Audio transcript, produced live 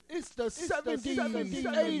It's the 70s,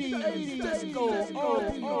 80s, disco,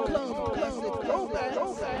 R&B, club, classic, throwback.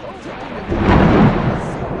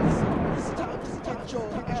 It's time to get your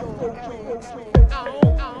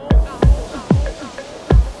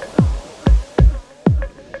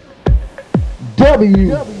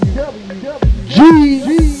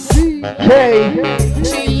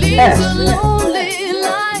WGKS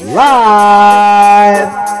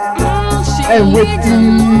live and with the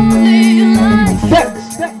effects.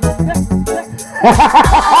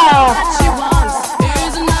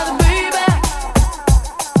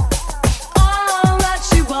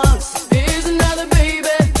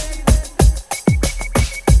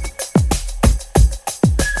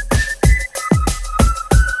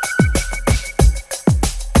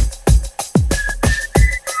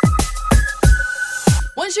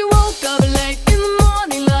 When she woke up late in the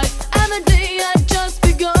morning light and the day had just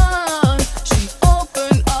begun, she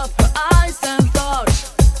opened up her eyes and thought,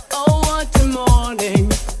 oh what a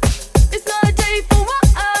morning. It's not a day for what,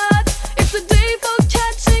 it's a day for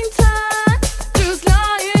catching time. Just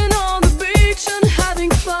lying on the beach and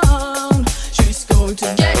having fun. She's going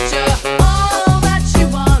to get you. All that she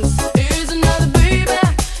wants is another baby.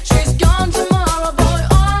 She's gone tomorrow, boy.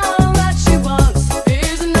 All that she wants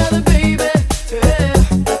is another baby. Yeah.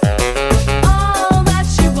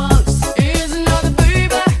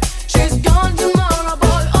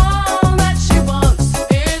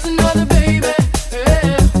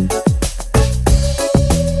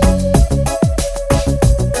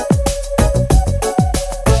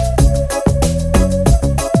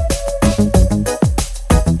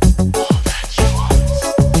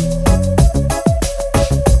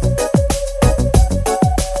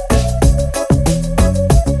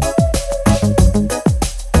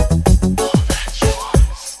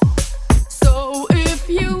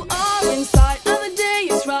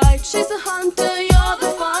 She's a hunter, you're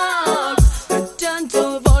the fox. A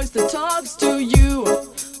gentle voice that talks to you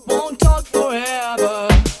won't talk forever.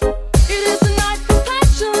 It is a night for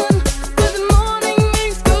passion, but the morning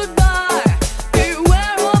means goodbye.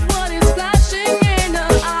 Beware of what is flashing in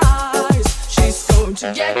her eyes. She's going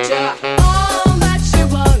to get ya. All that she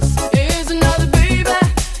wants is another baby.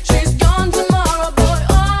 She's gone tomorrow, boy.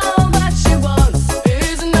 All that she wants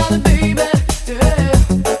is another baby. Yeah.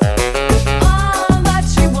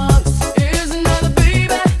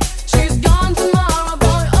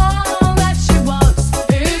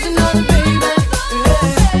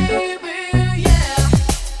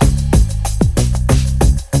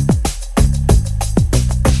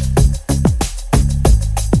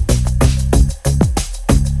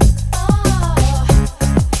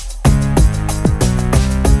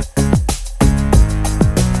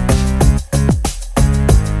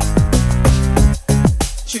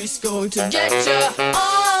 She's going to get ya.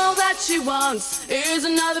 All that she wants is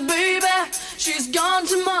another baby. She's gone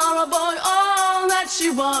tomorrow, boy. All that she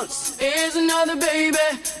wants is another baby.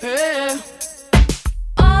 Yeah.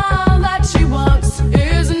 All that she wants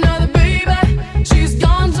is another baby. She's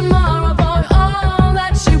gone tomorrow, boy. All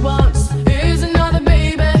that she wants is another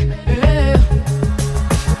baby. Yeah.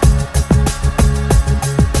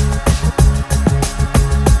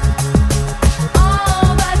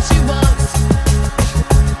 All that she wants.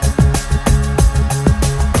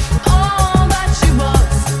 All that she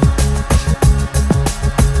wants.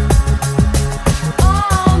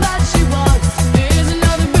 All that she wants is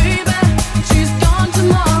another baby. She's gone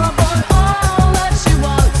tomorrow, boy. All that she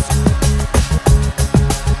wants.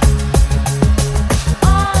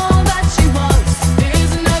 All that she wants is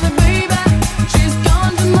another baby. She's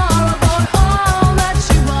gone tomorrow, boy. All that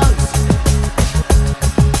she wants.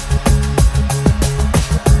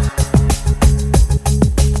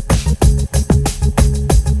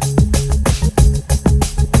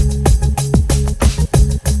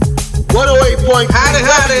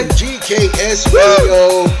 Howdy. GKS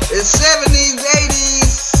Radio. It's 70s, 80s,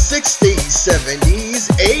 60s, 70s,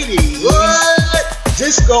 80s. What?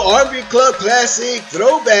 Disco R&B Club Classic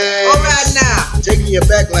Throwback. All right now. Taking you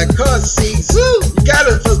back like car seats. You got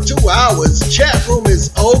it for 2 hours. Chat room is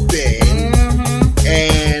open.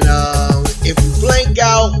 And if we blank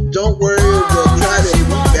out, don't worry. We'll try to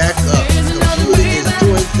boot back up. The computer is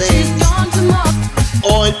doing things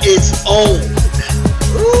on its own.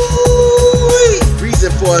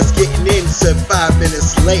 Reason for us getting in 5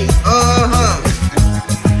 minutes late.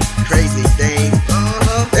 Crazy thing.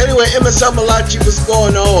 Anyway, Emerson Malachi, what's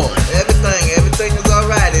going on? Everything is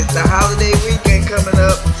alright. It's the holiday weekend coming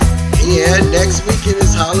up. Yeah, next weekend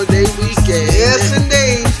is holiday weekend. Yes,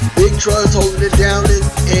 indeed. Big Trust holding it down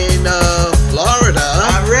in Florida.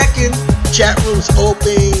 I reckon. Chat room's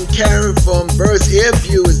open. Karen from Bird's Ear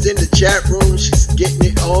View is in the chat room. She's getting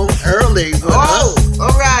it on early with us.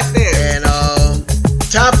 All right then. And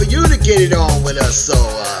time for you to get it on with us. So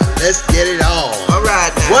let's get it on. All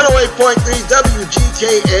right now. 108.3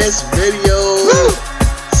 WGKS Radio. Woo!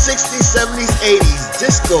 60s, 70s, 80s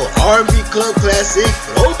disco, R&B club classic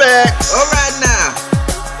throwbacks. All right now.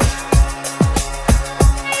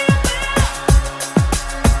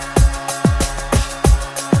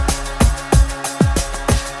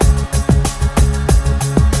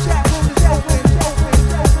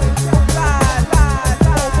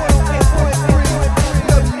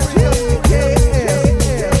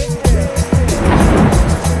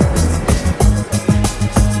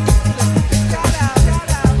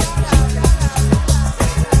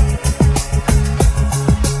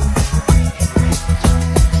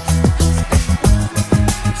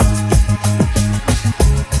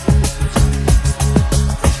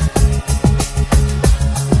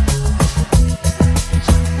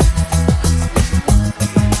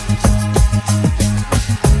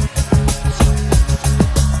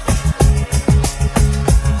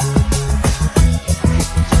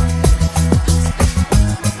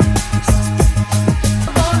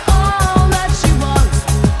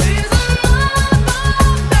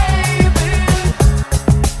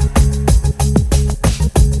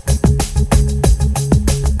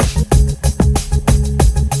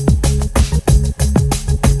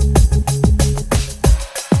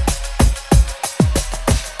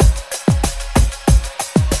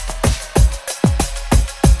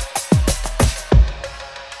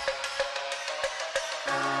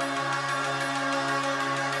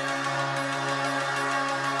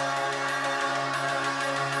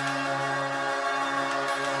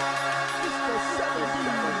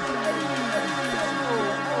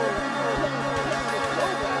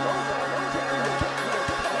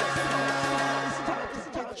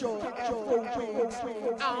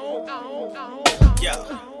 Yo,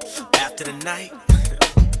 after the night,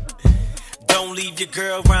 don't leave your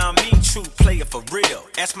girl around me. True player for real.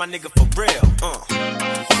 That's my nigga for real. Come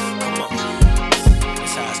on.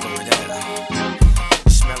 That's how it's going down.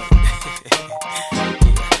 You smell it? Yeah,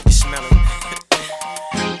 you smell it?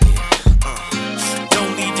 Yeah,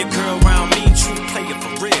 don't leave your girl around me. True player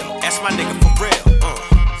for real. That's my nigga for real.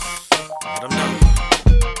 Let 'em know.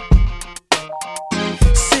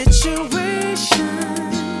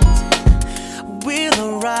 Will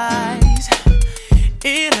arise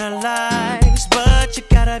in our lives, but you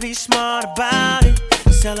gotta be smart about it.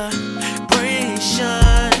 Celebrations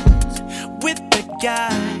with the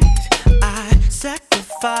guys I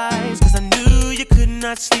sacrificed, 'cause I knew you could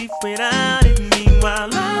not sleep without it. Meanwhile,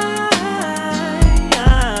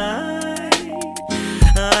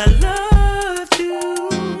 I loved you.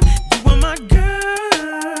 You were my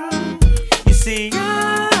girl. You see,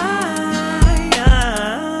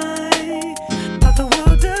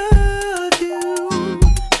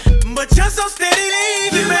 just so steady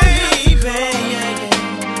leaving, baby.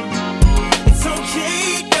 It's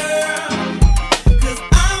okay, girl, 'cause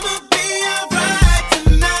I'ma be alright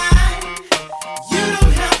tonight. You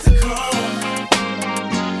don't have to call.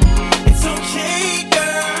 It's okay,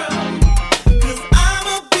 girl, 'cause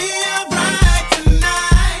I'ma be alright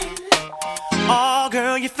tonight. Oh,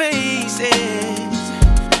 girl, your face is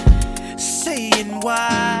saying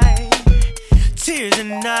why. Tears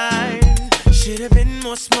and knives. Should've been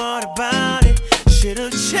more smart about it.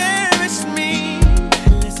 Should've cherished me.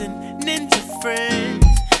 Listening to friends.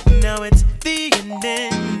 Now it's the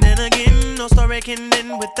ending. And again, no story can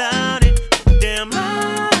end without it. Damn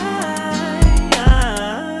lie.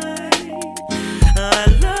 I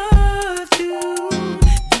loved you.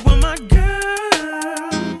 You were my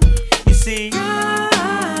girl. You see,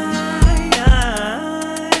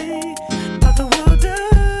 thought the world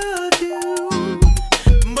of you.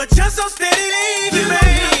 But just so steady leaving,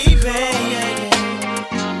 baby.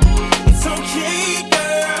 It's okay,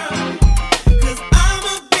 girl, 'cause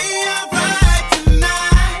I'ma be alright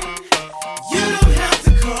tonight. You don't have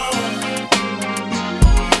to call.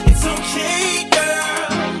 It's okay, girl,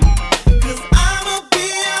 'cause I'ma be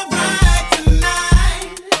alright tonight.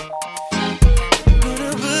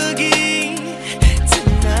 Gonna boogie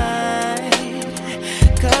tonight,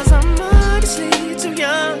 'cause I'm honestly too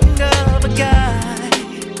young of a guy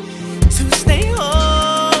to stay home.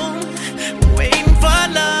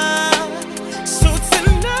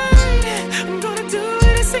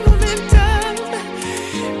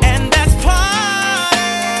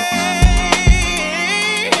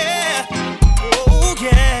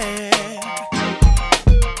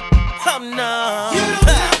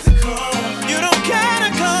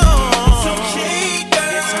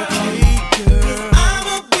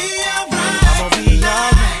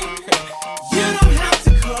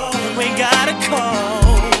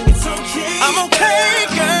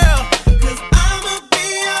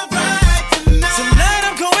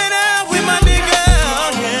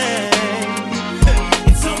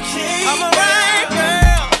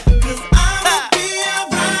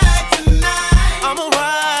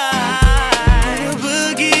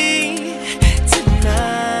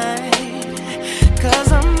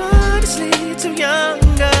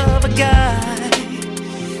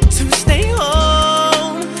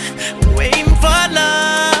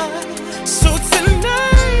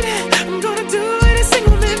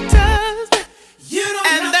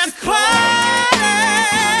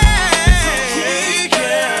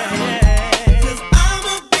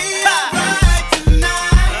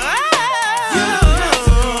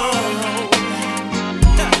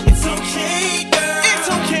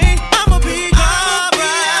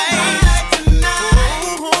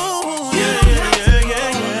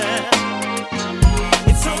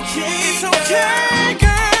 It's okay,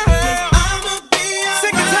 girl. I'ma be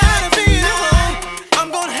sick and tired of being alone. I'm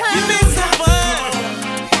gonna have me some fun.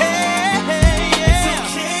 Hey, yeah. It's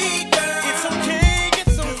okay, girl. It's okay.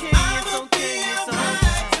 It's okay. It's okay. It's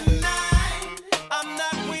alright tonight. I'm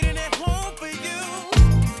not waiting at home for you.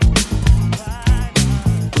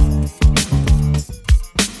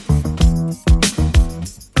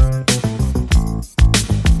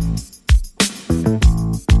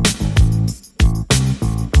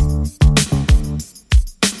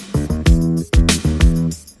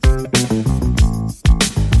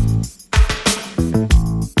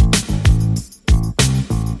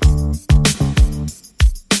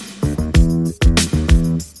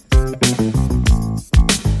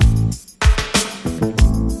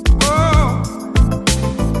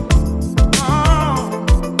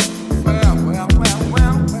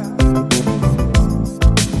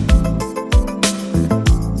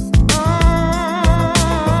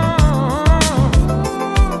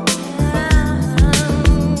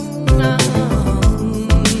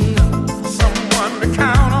 Someone to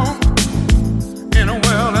count on in a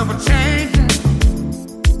world ever changing.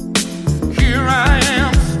 Here I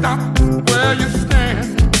am, stopped where you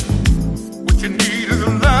stand. What you need is a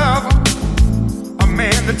lover, a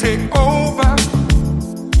man to take over.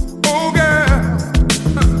 Oh girl,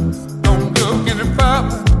 don't look any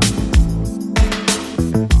further.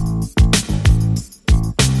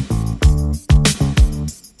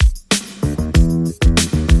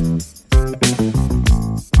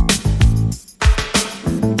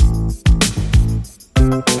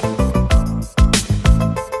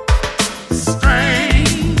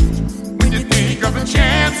 Strange when you think of the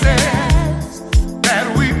chances that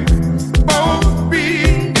we both be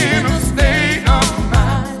in a state of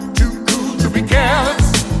mind. Too cool to be careless,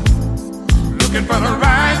 looking for the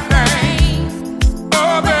right thing.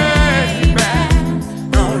 Oh baby,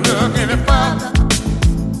 don't look any further.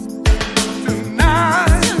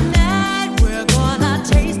 Tonight we're gonna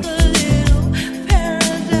taste a little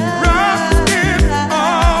paradise. rockin'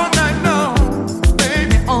 all night long,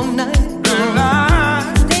 baby. All night.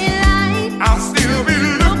 Tonight Daylight. I'll still be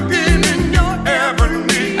looking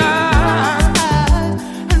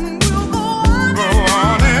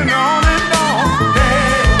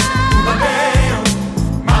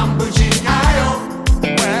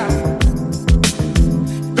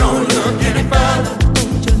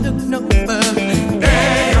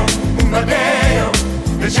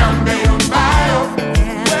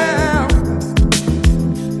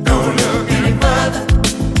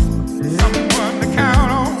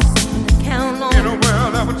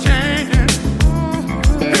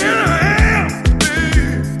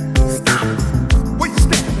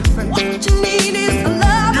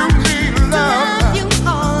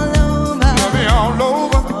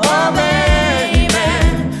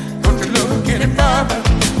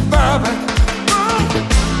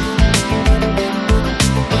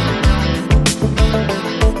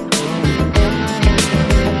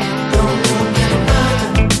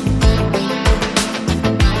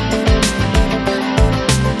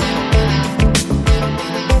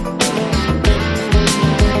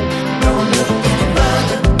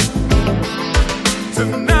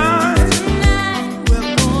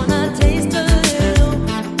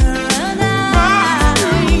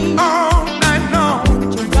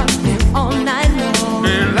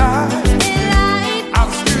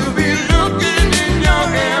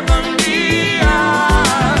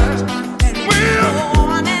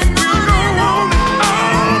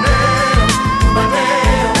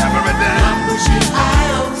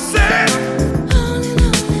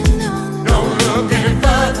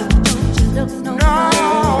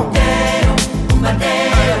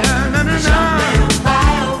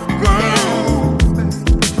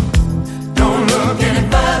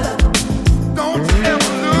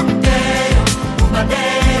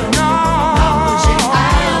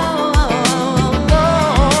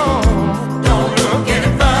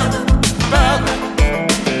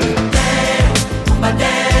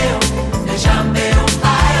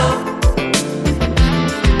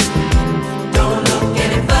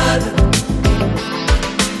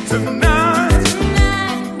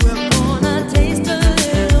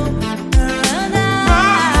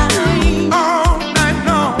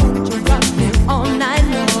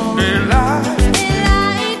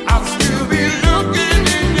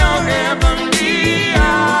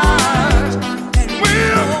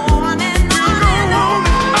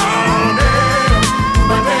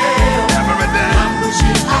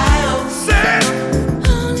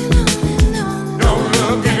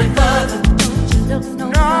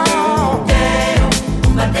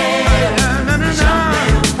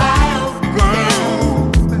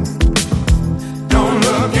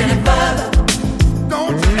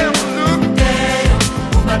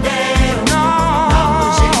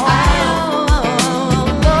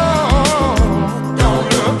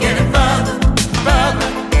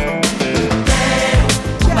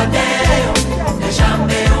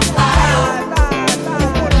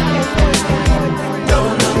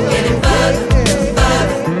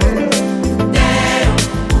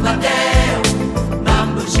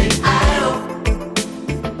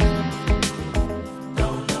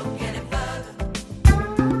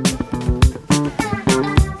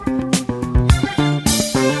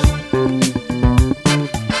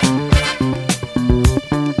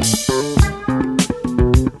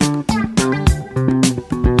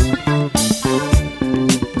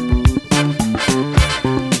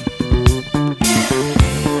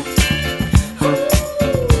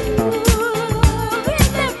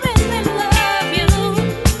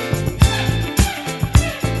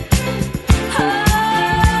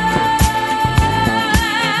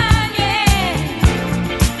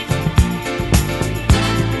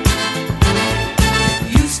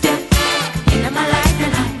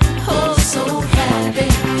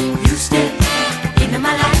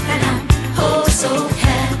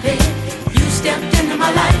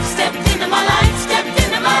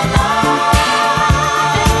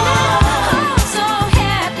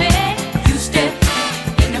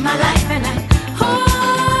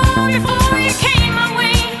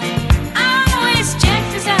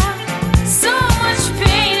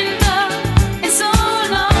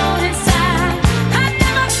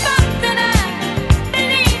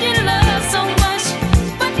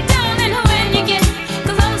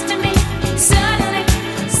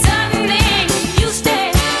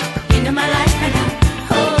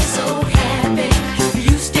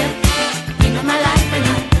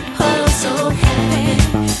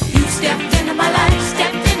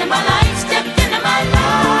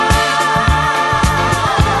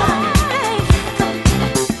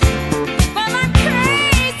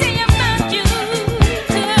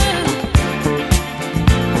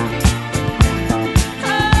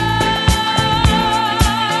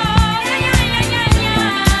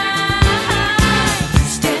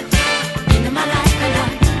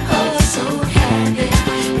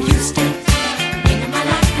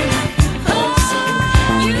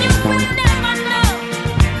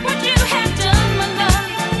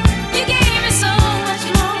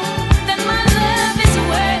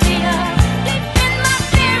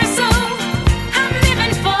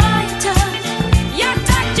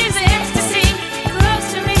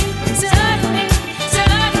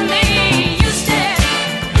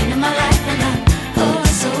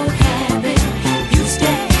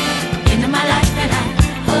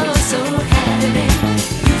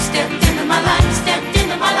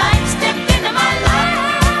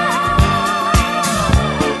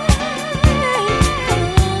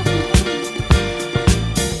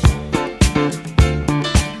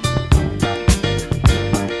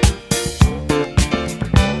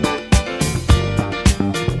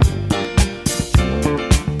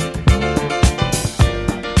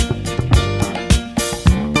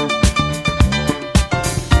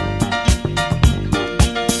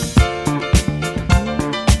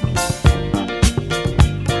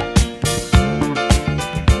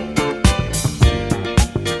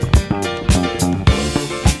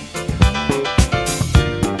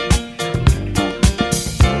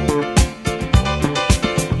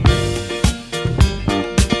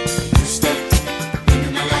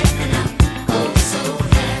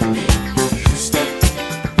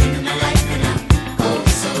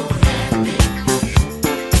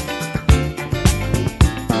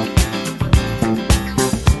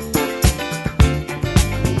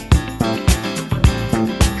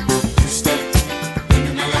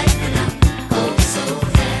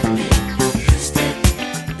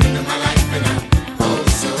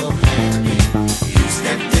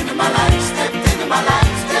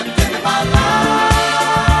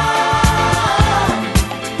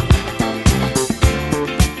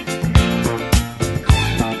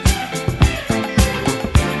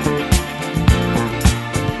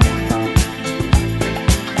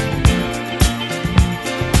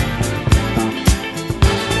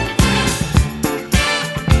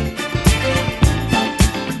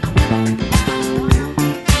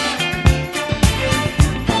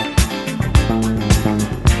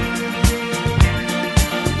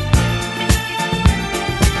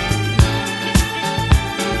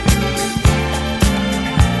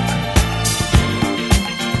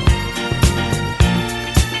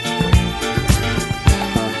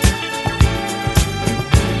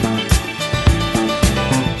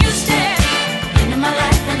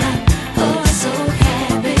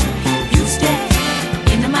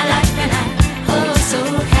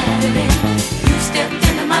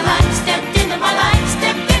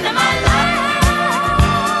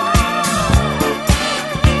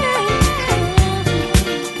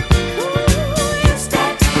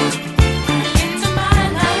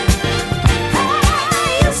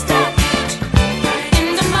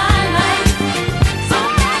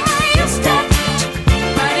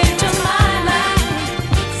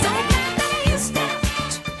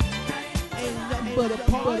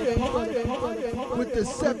the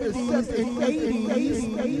 70s and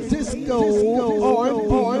 80s, disco, R&B,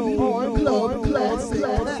 club classics,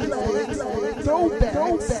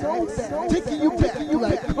 throwbacks, taking you back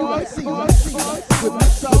like car seats with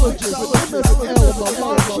mixologist MSL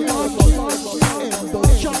Malachi and the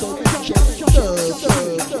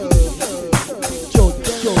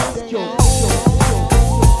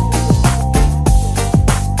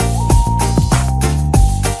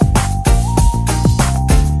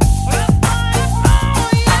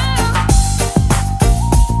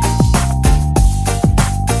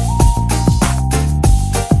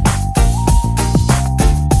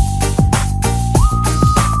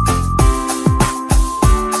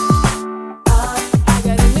I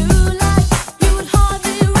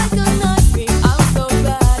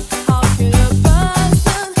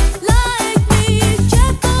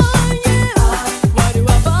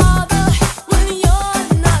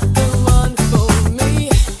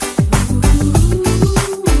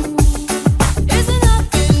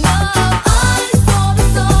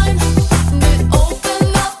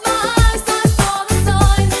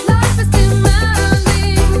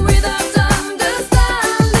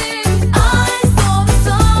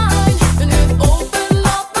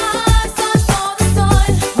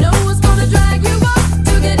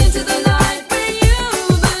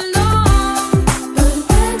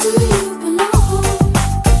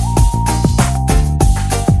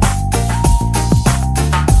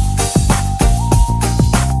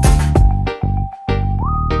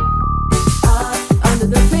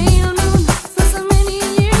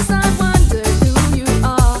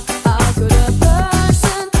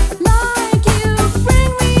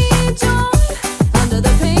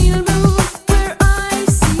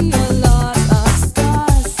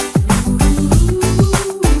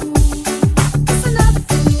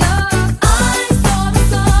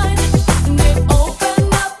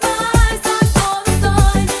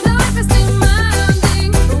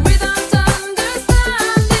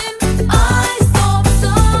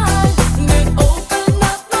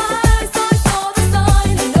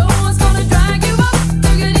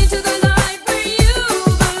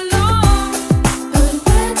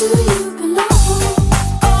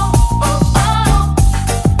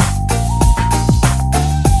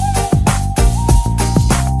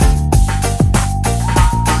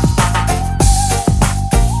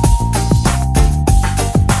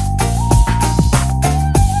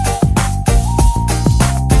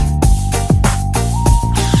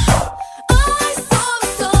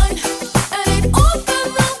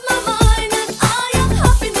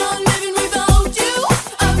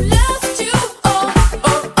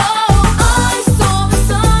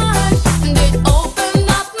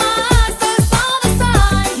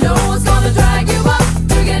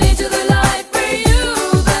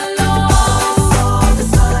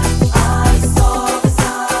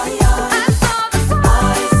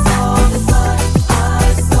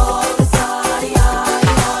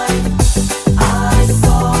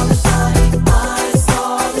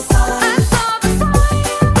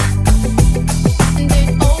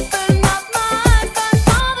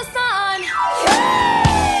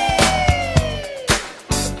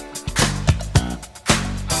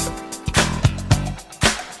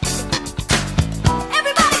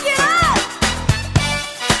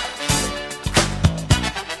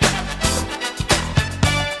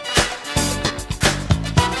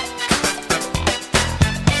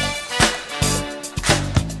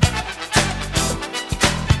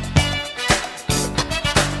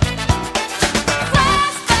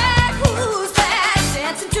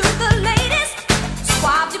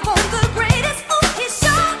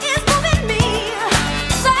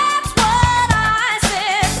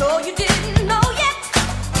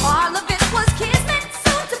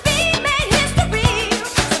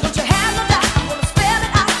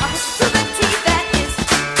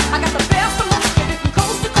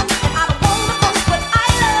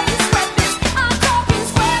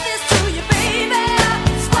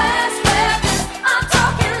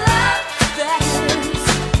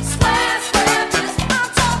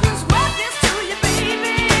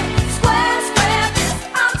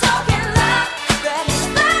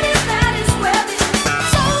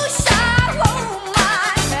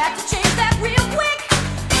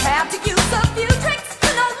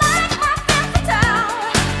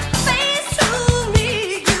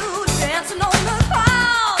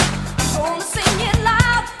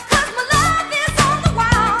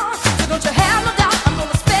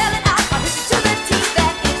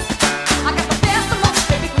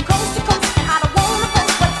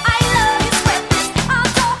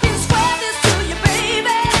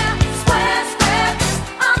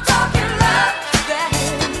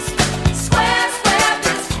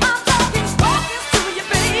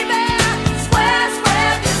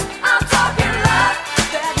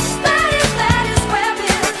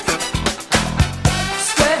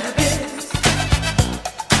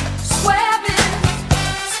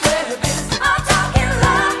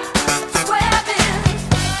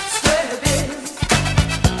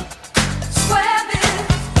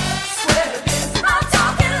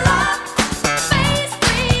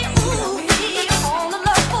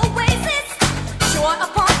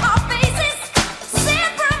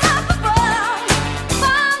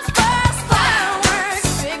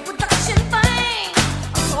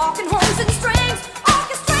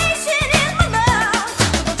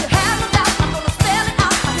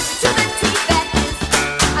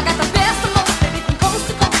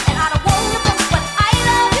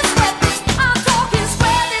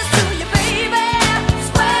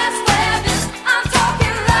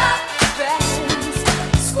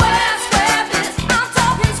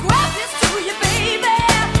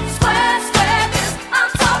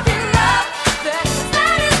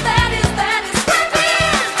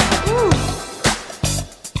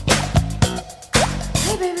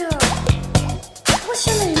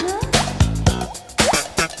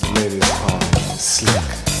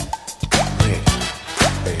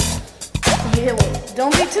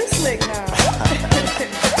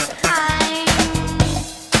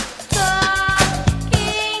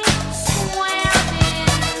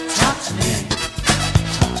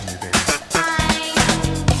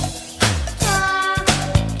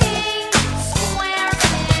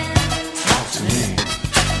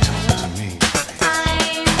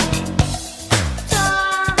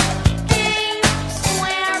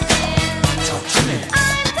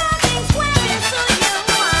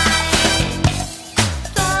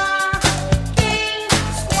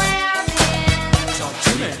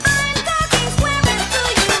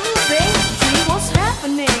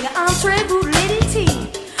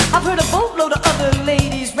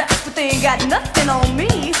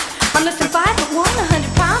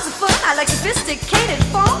sophisticated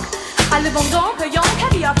funk. I live on Don Perignon,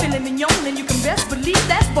 caviar, filet mignon, and you can best believe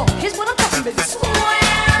that's bunk. Here's what I'm talking about.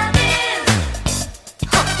 Swabbing.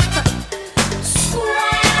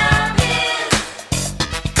 Swabbing.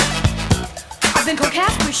 I've been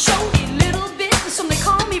coquette with showy little bit, and some they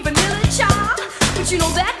call me Vanilla Child. But you know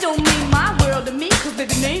that don't mean my world to me, cause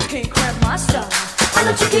baby names can't cramp my style. I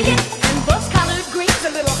love chicken and bus collard greens, a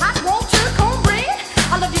little hot water cornbread.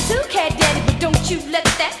 I love you too, cat daddy, but don't you let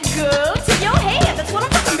that go to your head. That's what I'm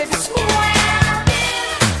talking, baby. Swabbing.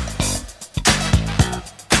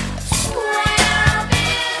 Swabbing.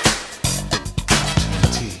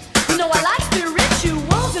 You know I like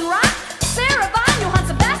spirituals and rock. Sarah Vaughan, Johann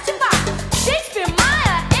Sebastian Bach, Shakespeare,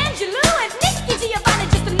 Maya Angelou, and Nikki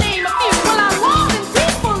Giovanni, just to name a few. Well, I'm warm and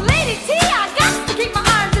peaceful, Lady T. I got to keep my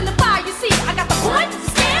irons in the fire. You see, I got the point, the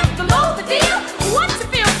scam, the low, the deal. What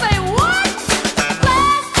you feel? Say what?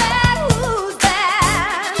 Who's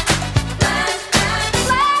that?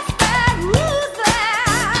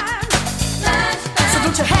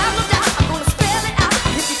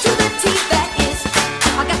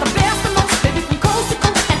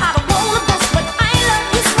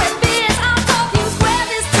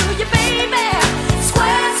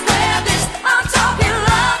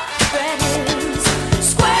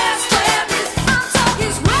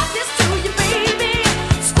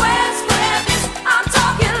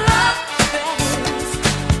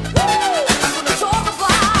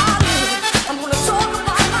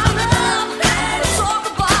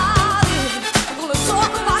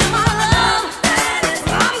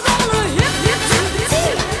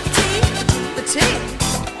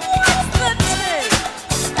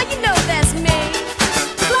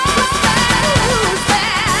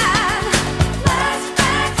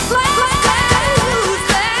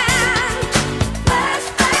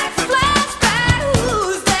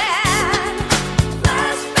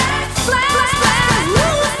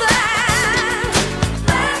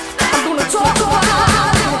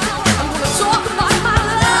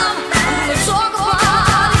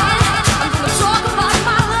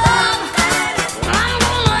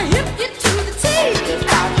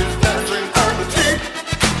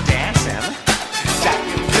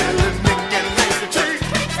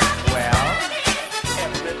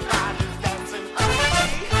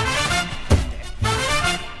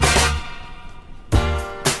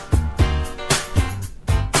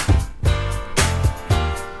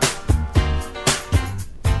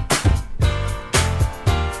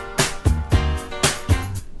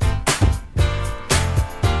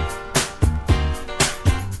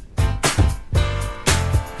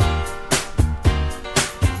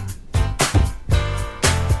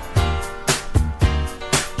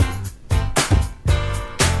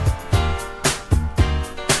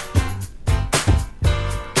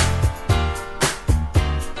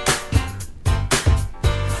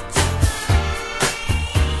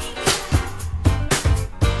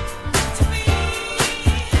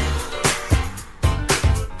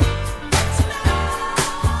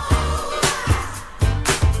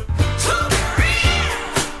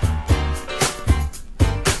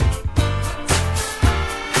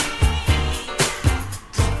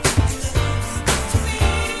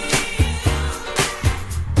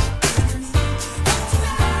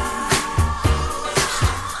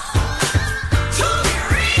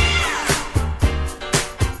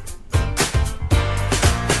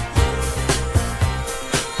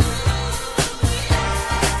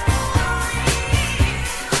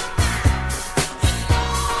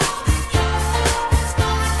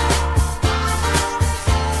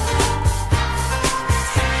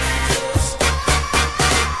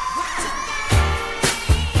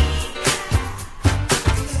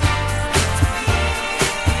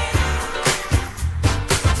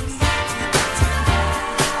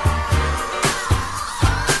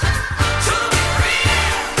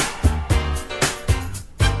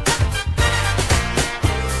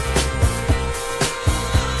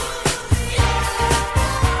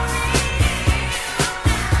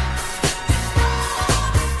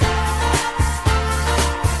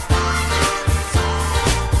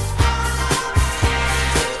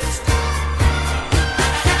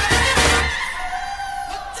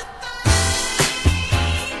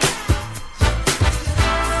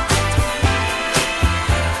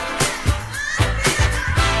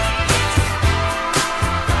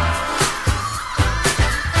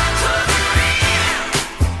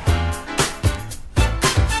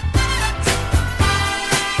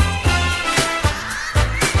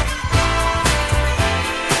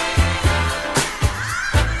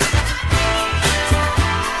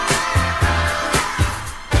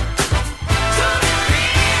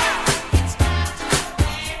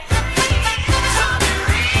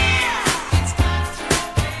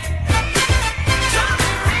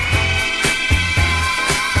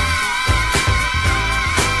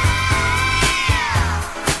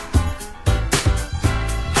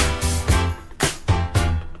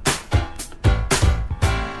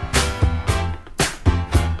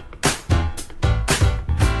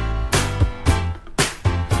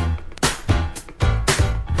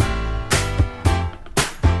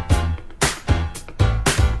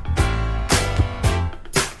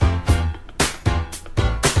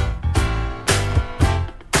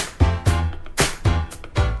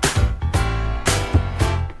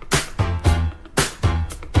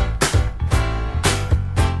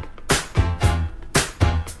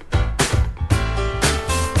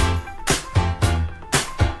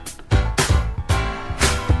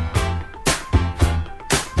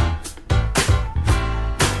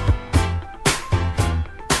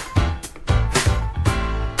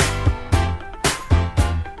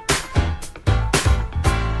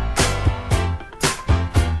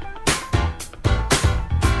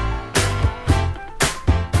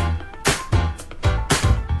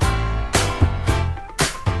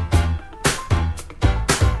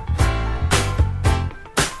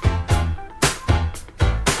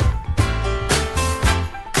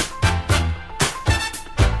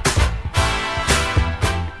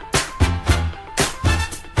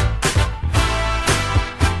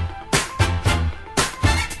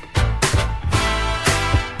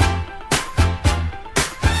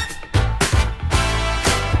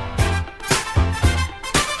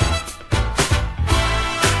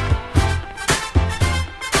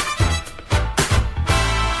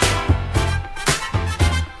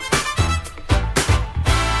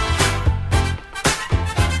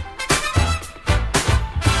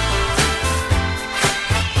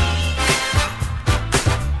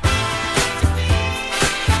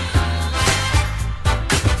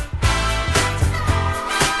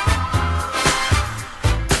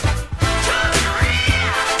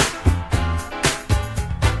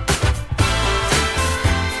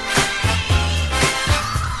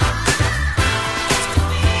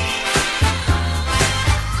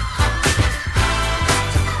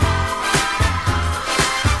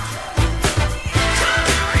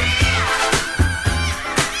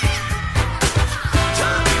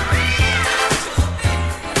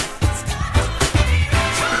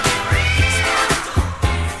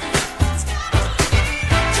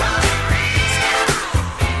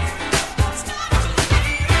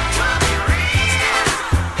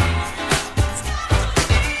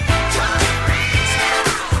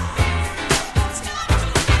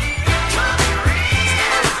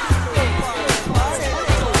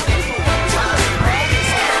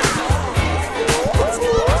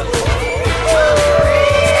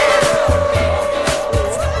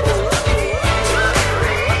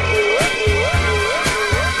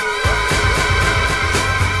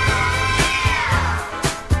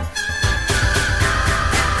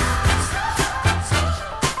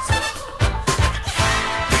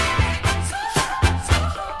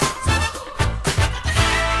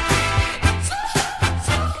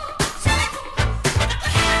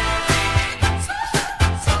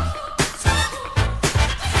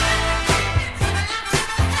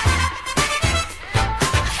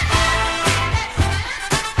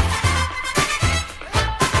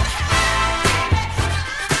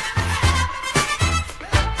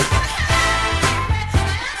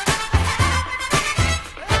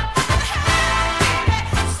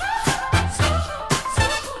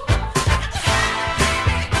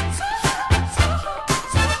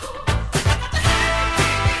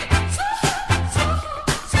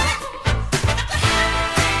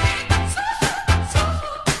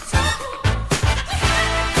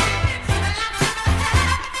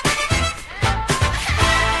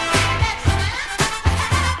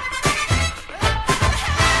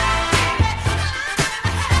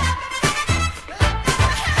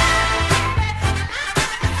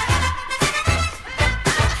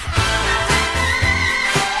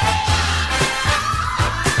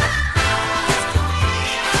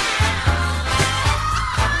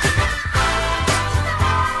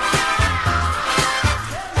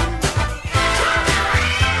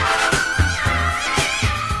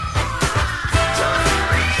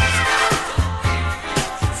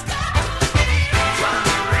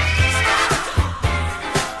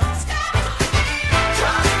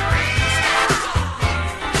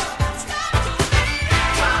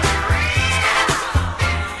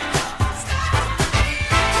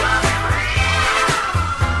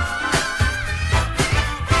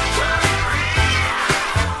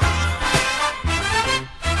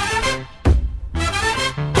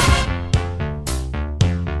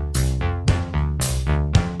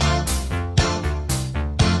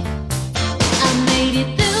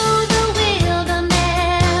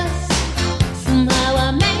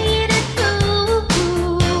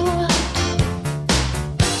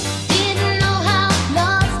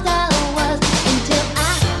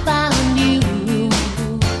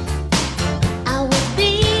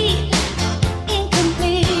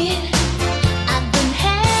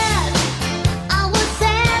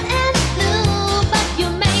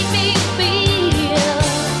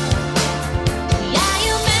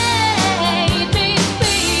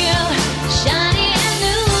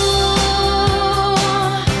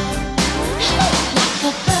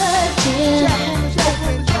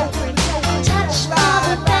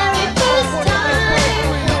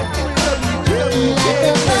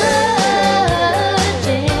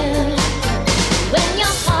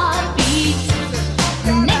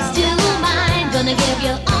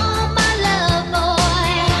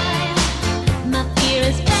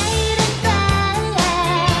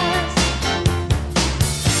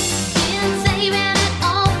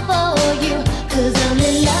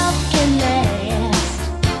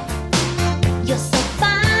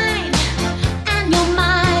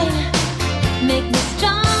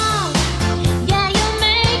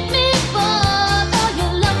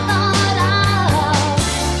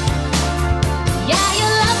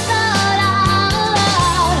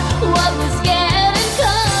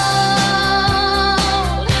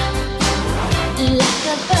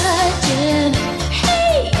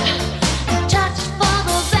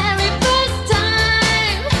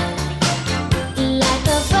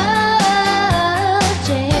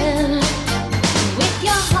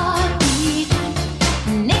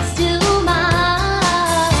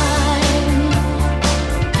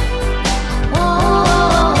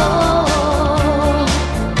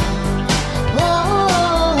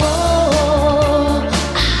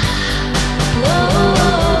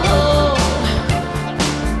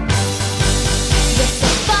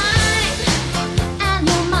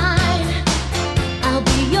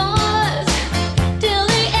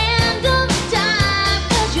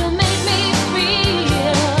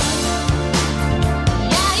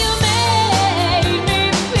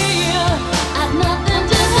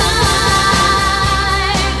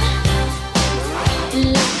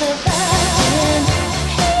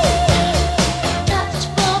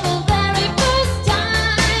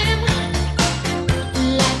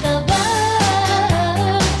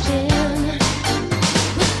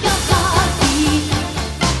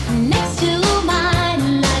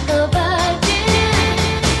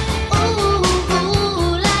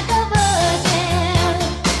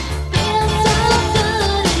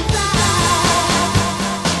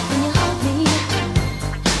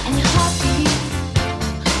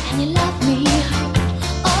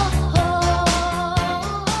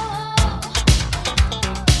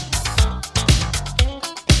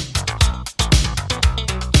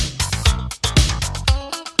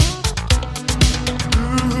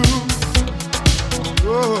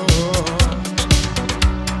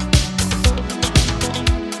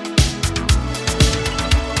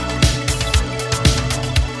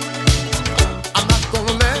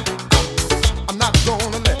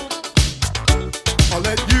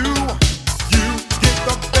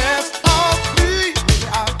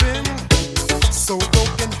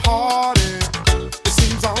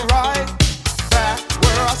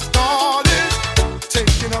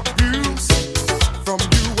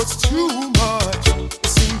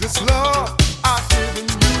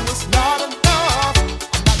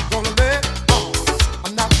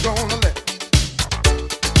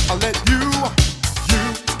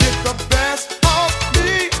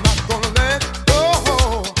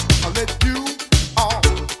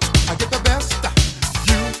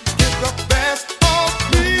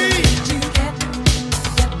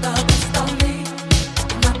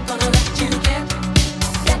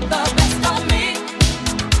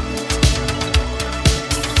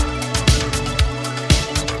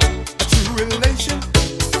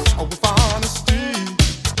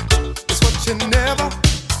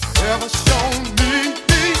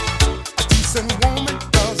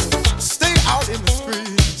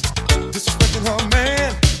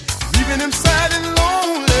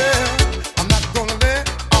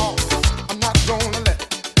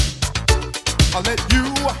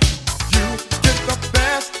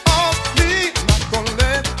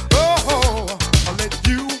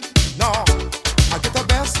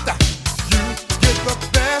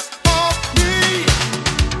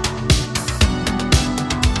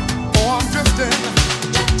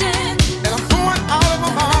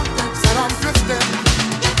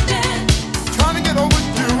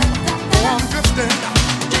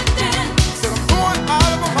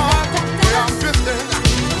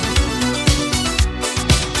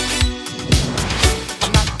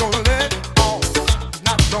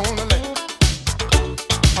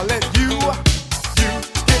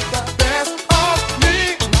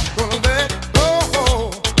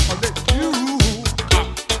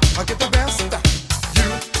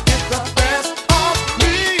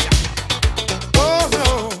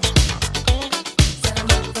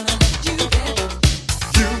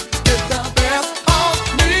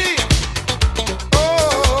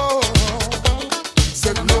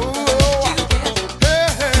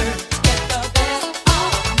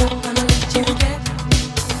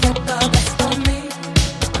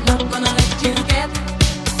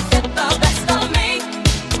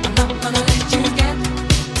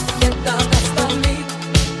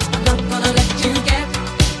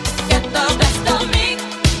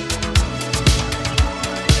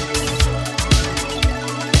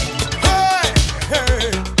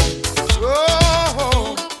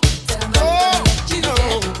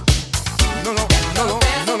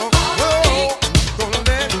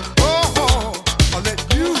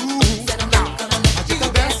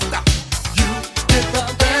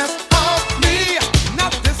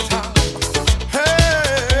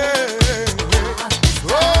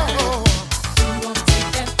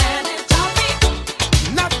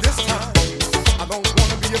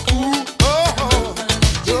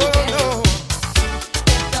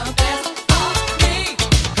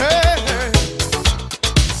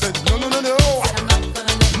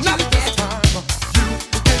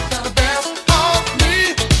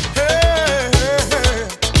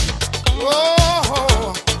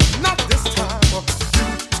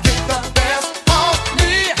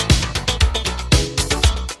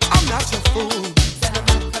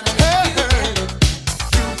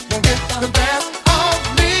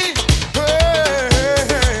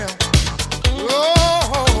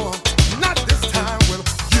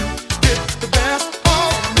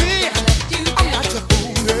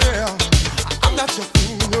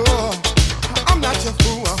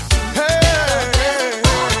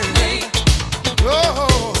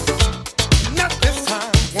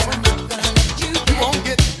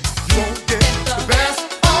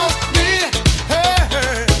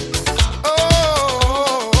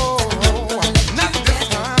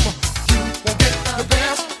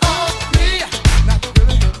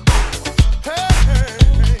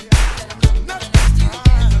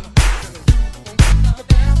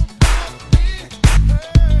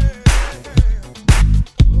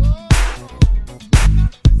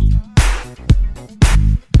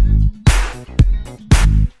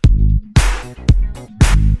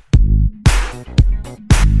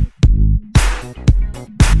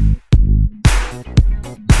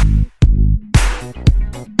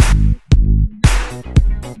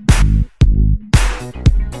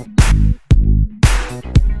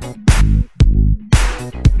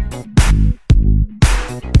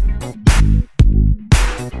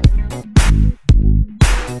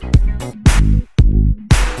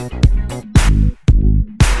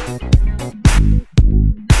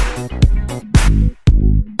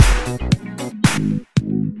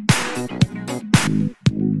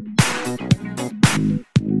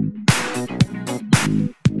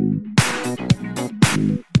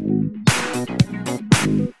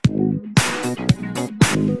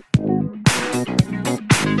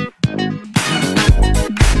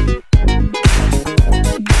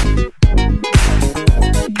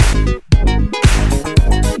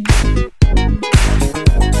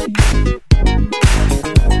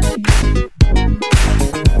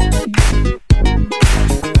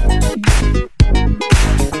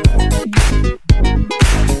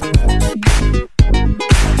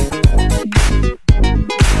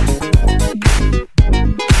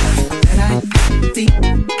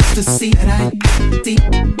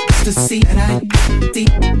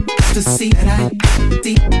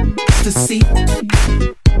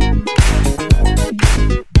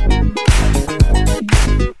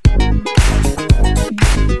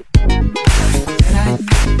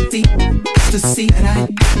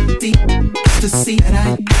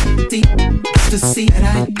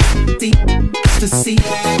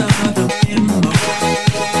 Ecstasy.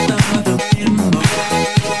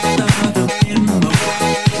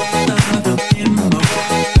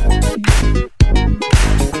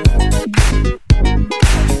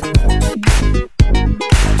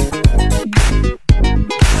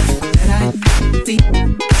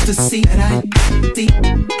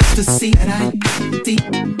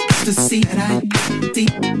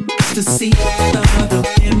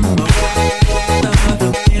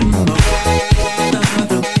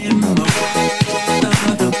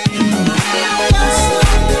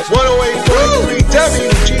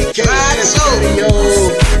 WGKS Radio.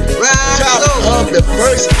 Top of the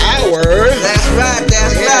first hour. That's right,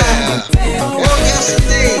 that's right. Oh, yes,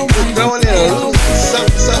 indeed. We're throwing in a little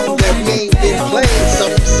something that we ain't been playing,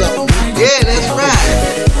 something. Yeah, that's right.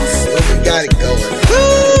 But we got it going.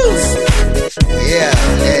 Woo! Yeah,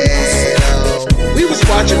 and we was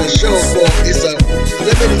watching a show called, it's a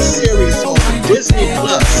limited series on Disney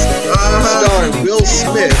Plus, starring Will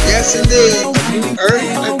Smith. Yes, indeed. A New Earth,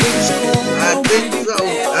 I think it's called. I think so.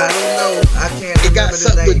 I don't know. I can't It got remember the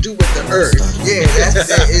something name. to do with the Earth. Yeah,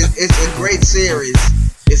 it's a great series.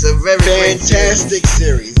 It's a very Fantastic great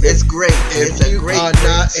series. It's great. If It's a you great, are great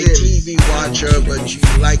not series. a TV watcher, but you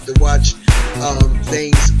like to watch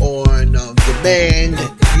things on demand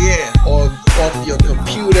Yeah. or off your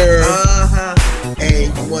computer,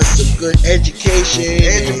 and you want some good education,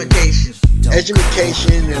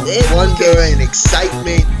 education and wonder and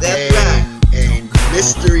excitement and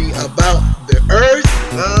mystery about the Earth,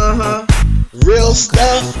 real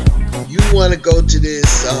stuff, you want to go to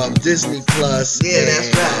this Disney Plus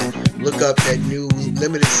and look up that new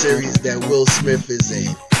limited series that Will Smith is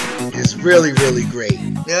in. It's really, really great.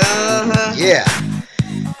 Yeah.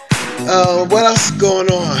 What else is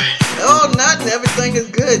going on? Oh, nothing. Everything is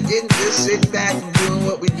good. Just sitting back and doing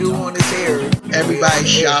what we do on this air. Everybody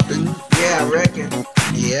shopping. Yeah, I reckon.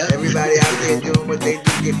 Yeah. Everybody out there doing what they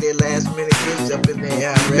do, get their last minute gifts up in there.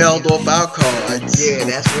 I reckon. Mailed off our cards. Yeah,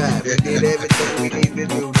 that's right. We did everything we need to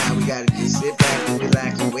do. Now we gotta just sit back and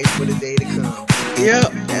relax and wait for the day to come.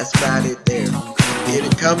 Yep. That's about it there. Get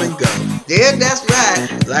it come and go. Yeah, that's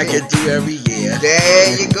right. Like it do every year.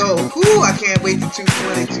 There you go. Whoo, I can't wait till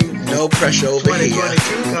 2022. No pressure over here.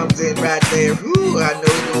 2022 comes in right there. Whoo, I know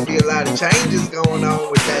there's gonna be a lot of changes going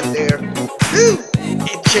on with that there. Whoo.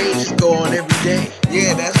 And changes go on every day.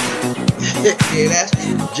 Yeah, that's true.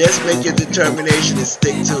 Just make your determination and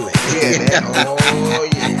stick to it. Oh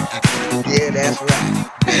yeah. Yeah, that's right.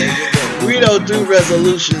 There you go. We don't do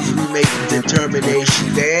resolutions, we make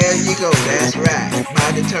determination. There you go, that's right.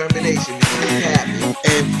 My determination is to be happy.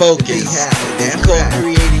 And focus. Be happy. That's It's called right.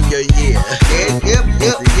 creating your year. Yep.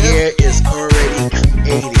 The year is already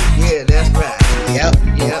created. Yeah, that's right. Yep.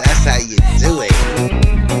 That's how you do it.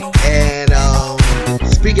 And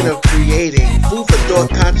speaking of creating, food for thought,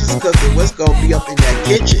 conscious cooking, what's gonna be up in that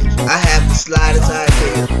kitchen? I have the slightest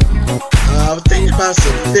idea. I was thinking about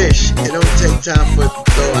some fish. It don't take time for it to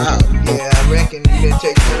throw out. Yeah, I reckon you didn't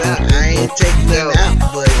take one out. I ain't taking none out,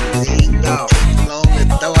 but it ain't gonna take long to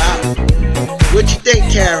throw out. What you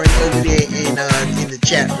think, Karen, over there in the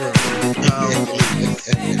chat room?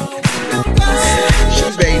 She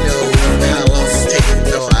may know how long it takes to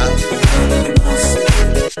throw out.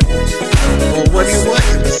 Well, what do you want,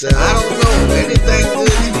 Marcel? I don't know. Anything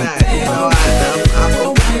good tonight? You know, I'm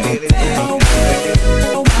open for anything.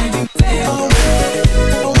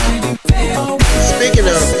 Speaking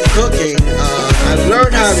of cooking, I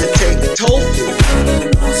learned how to take tofu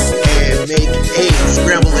and make eggs,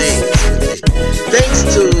 scrambled eggs with it. Thanks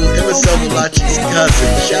to Emerson Malachi's cousin.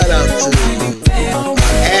 Shout out to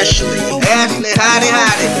Ashley. Ashley, howdy.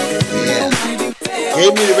 Yeah.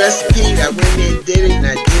 Gave me the recipe. I went there and did it, and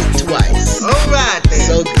I did it twice. All right then.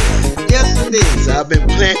 So good. Yes, indeed. So I've been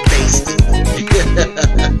plant-based.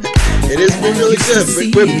 It has been really good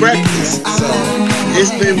with breakfast. So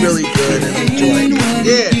it's been really good and enjoying it.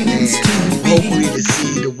 Yeah. And hopefully to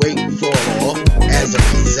see the weight fall as a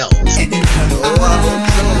result. Oh, I hope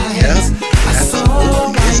so. Yeah,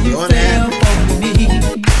 absolutely. It's going to happen.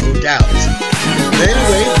 No doubt. But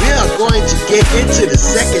anyway, we are going to get into the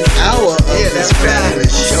second hour of this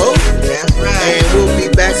fabulous show. That's right. And we'll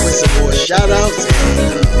be back with some more shout outs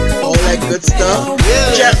and all that good stuff.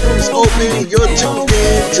 Yeah. Chat room's open and you're tuned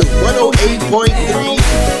in to 108.3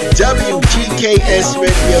 WGKS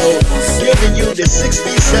Radio, giving you the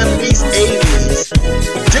 60s, 70s, 80s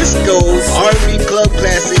disco R&B club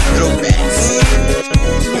classic throwbacks.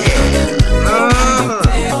 Yeah.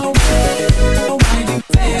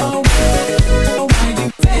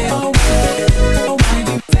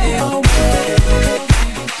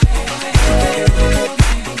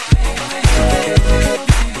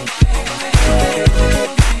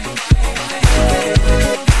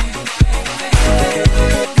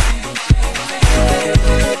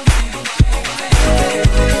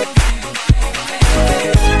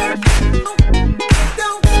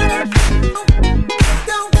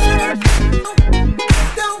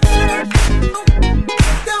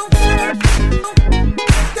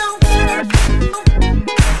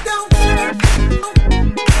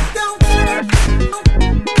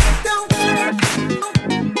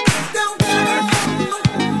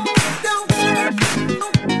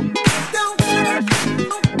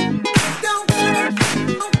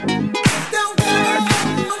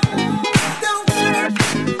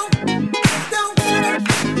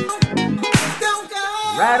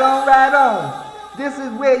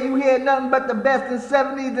 you hear nothing but the best in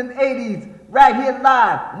 70s and 80s. Right here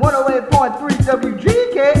live, 108.3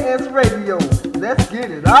 WGKS Radio. Let's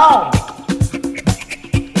get it on.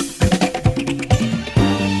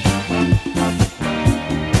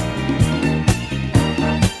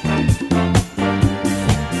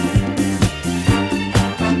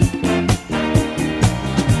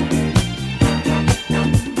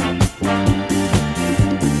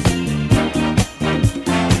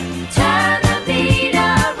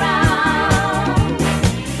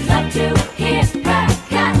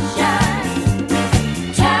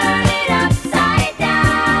 Turn it upside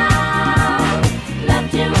down.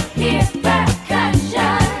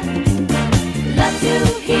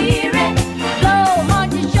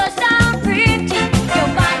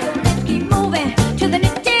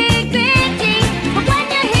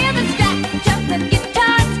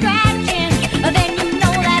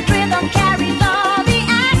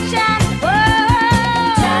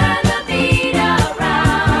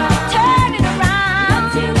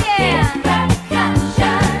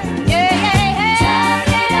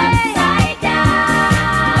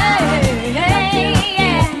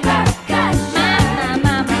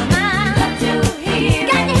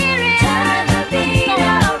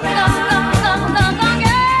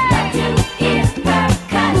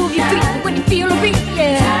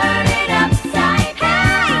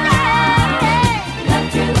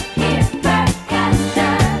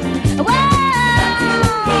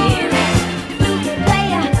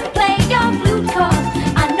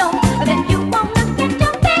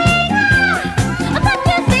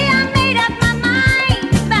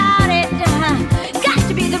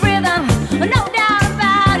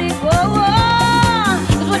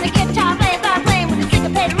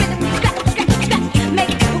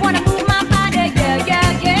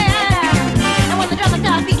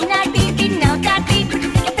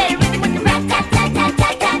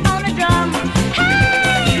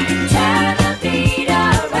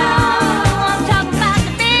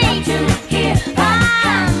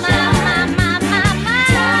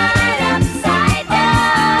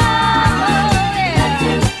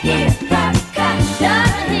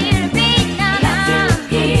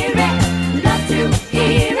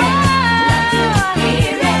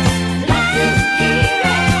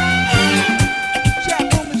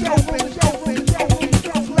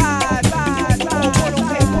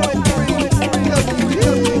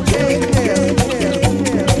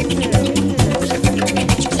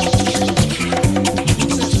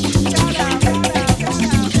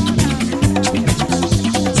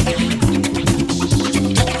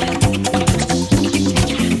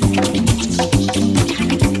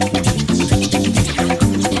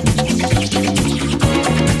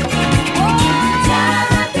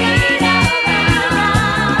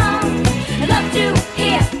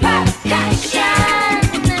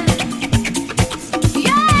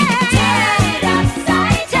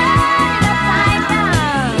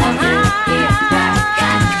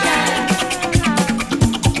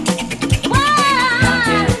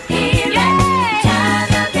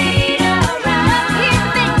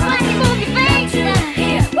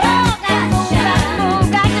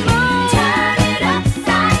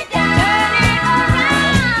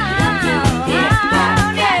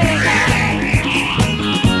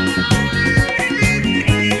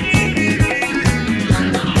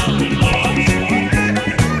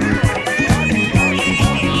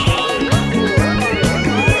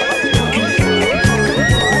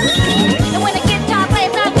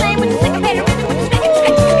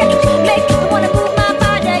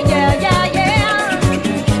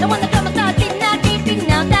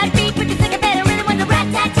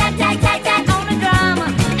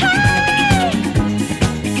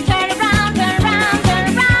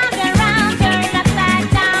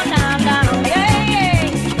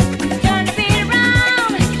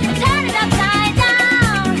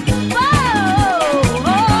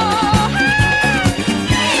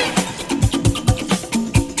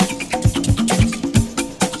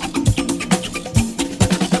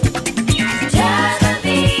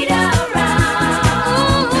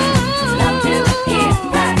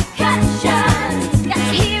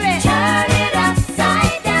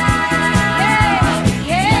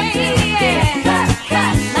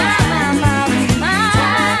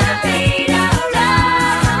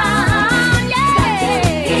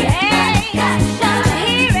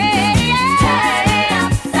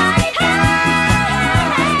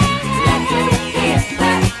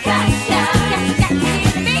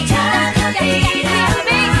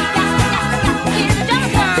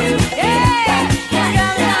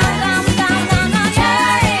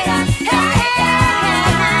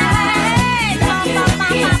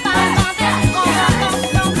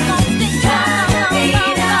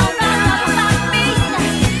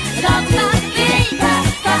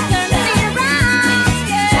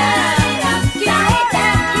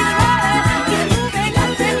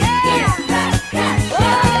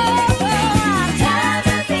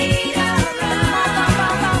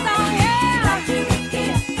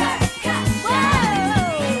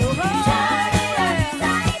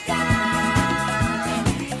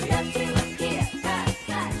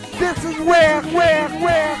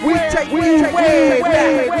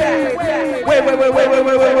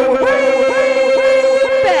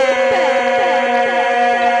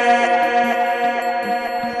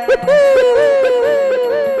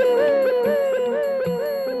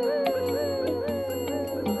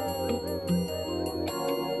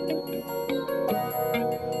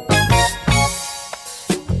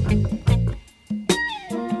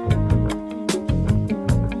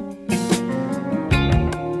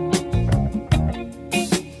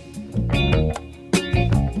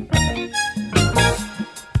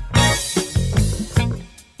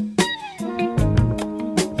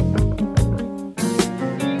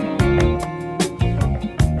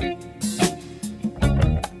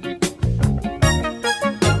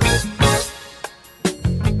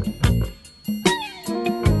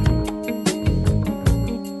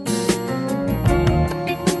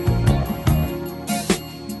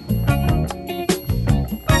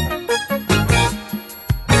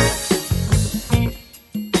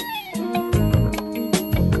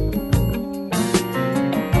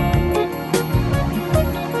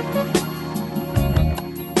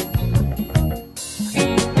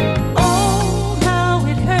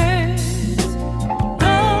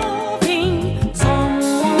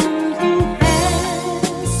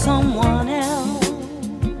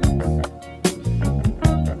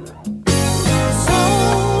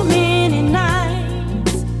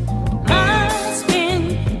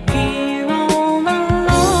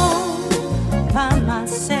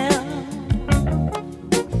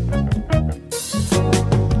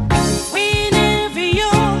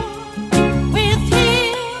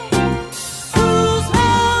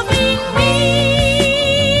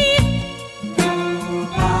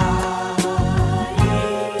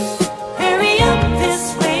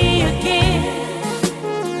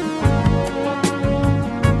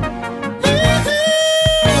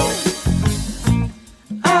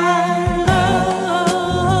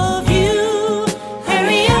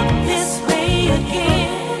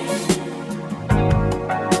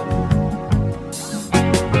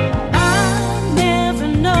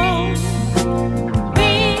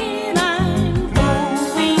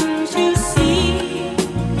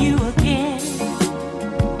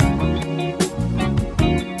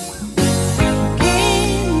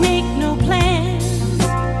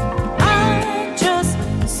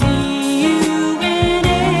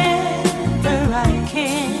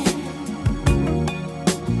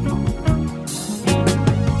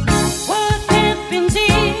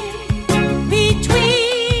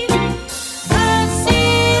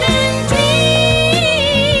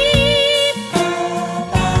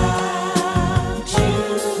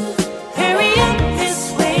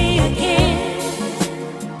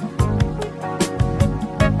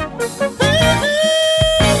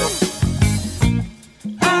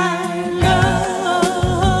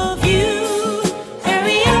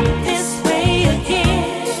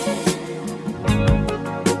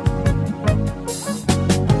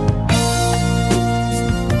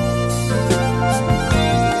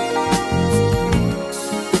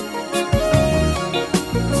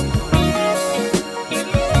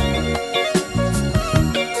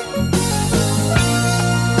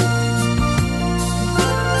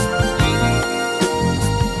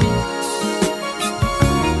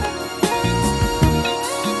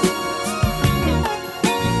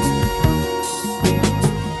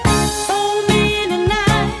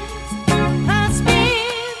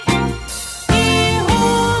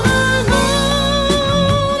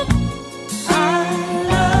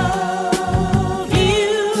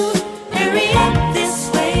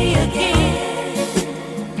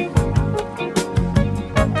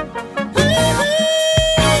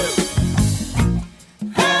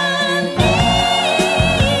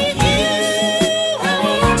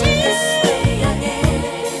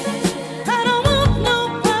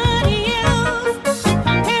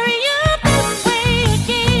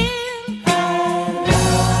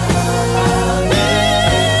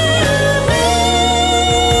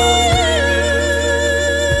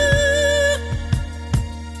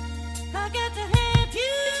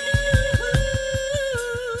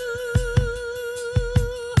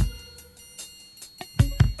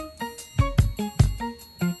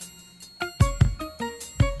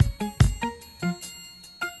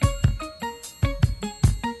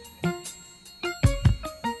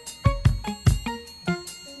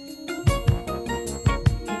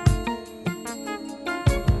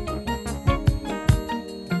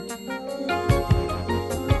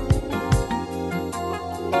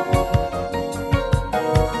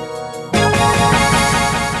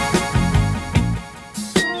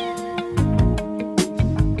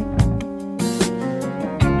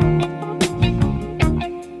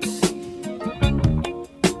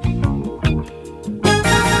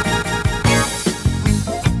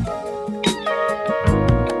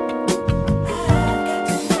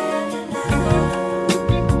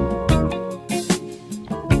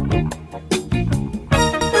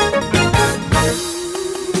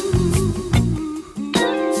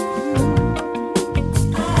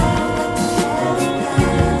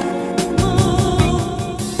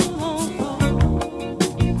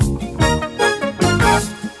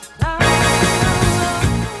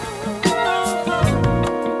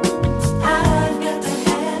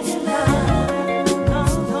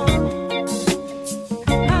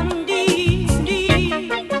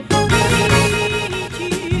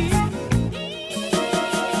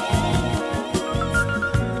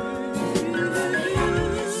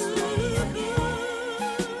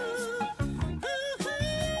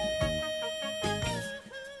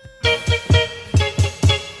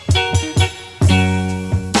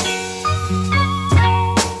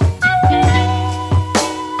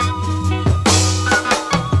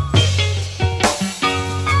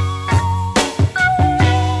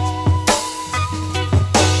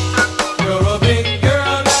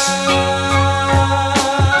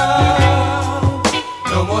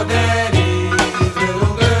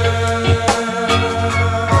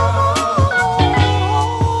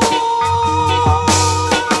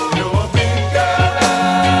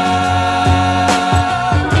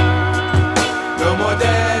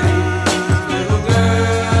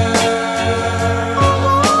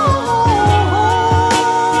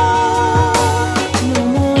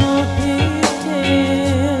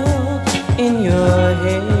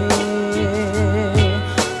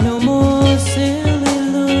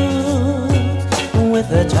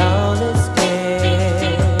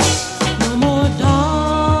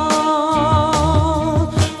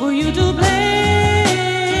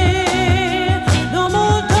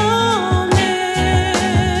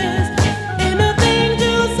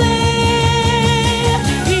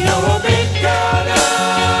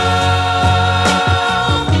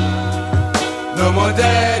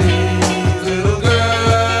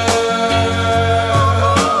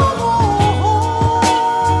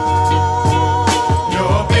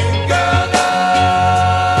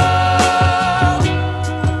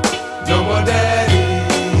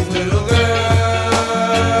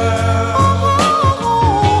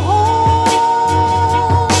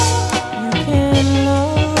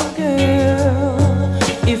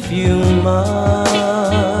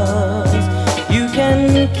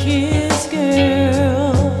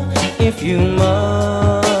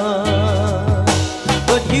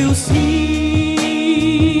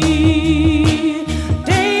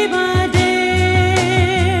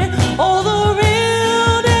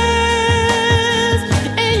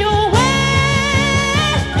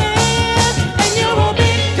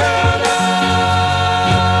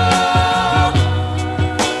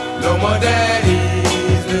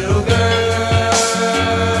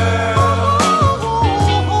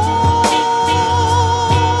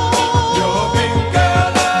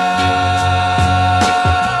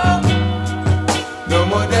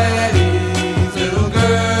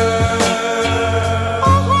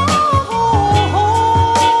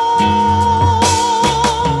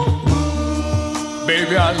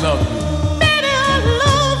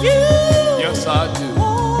 I do.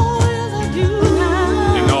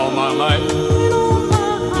 In all my life,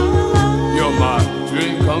 you're my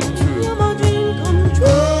dream come true.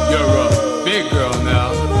 You're a big girl now.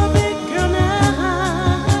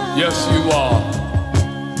 Yes, you are.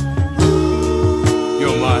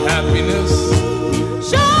 You're my happiness.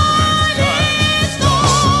 Shining star.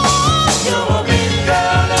 You're a big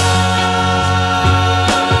girl now.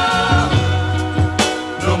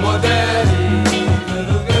 No more daddy,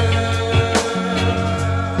 little girl.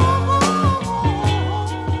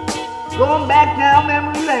 Going back down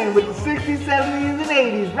memory lane with the 60s, 70s, and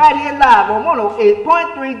 80s, right here live on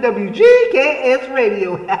 108.3 WGKS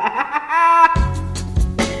Radio.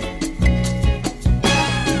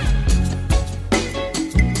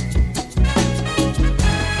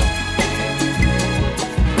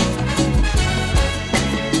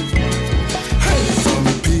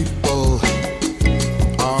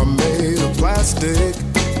 Plastic.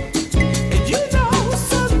 And you know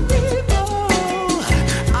some people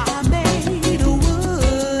are made of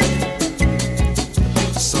wood.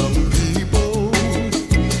 Some people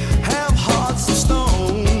have hearts of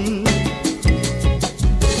stone.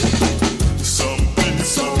 Some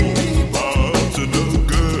people are up to no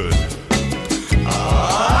good.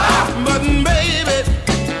 But baby,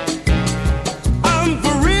 I'm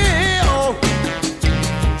for real.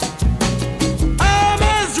 I'm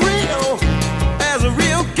as real as a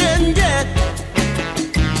real can get.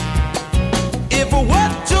 If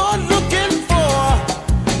what you're looking for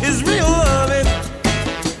is real loving,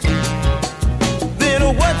 then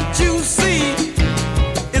what you see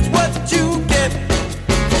is what you get.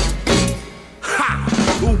 Ha!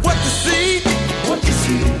 What you see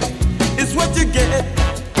is what you get.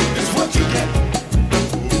 Is what you get.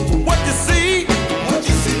 What you see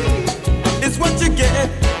is what you get.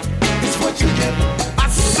 Is what you get. I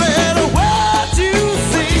said what you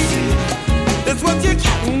see is what you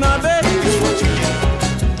get, my baby. Is what you get.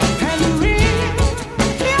 And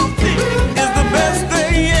real thing is the best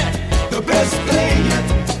thing yet. The best thing yet.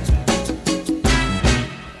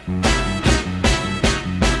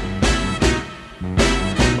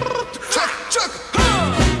 Chuck, chuck,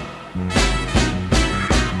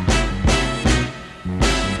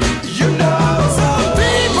 you know, some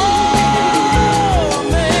people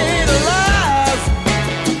made alive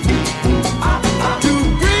to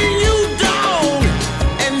bring you down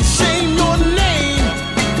and shame your name.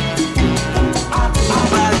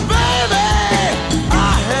 But baby, I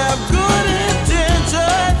have good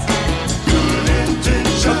intentions. Good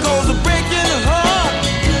intentions. Because a breaking heart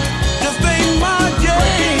just ain't my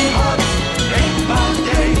game. Ain't my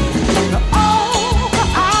game. All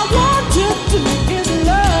I want to do is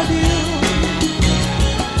love you.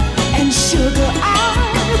 And sugar, I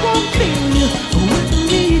won't feel you with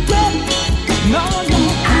regret. No, no.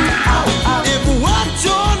 If what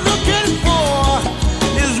you're looking for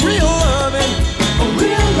is real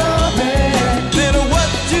loving, then what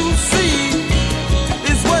you see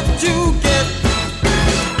is what you get.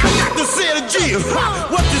 I got to say it again.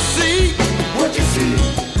 What you see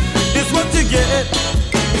is what you get.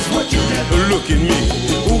 Is what you get. Look at me.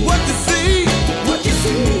 What you see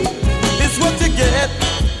is what you get.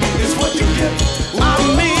 Is what you get. I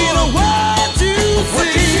mean, what you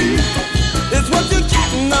see is what you get,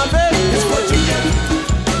 my baby. Is what you get.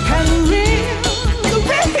 And the real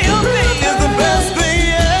thing Is the best thing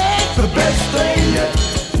yet. The best thing yet.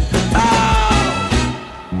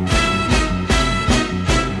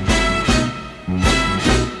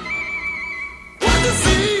 What you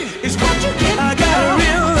see is what you get. I got a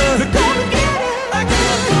real love. Gonna get it. I got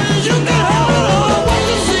a real. You got all what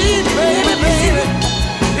you see, baby, baby.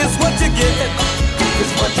 It's what you get.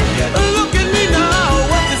 It's what you get. Look at me now.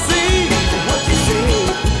 What you see. What you see.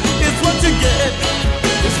 It's what you get.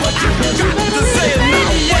 It's what you get. I got to say it now.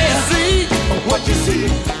 What you see.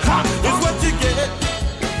 Ha. It's what you get.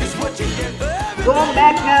 It's what you get. Going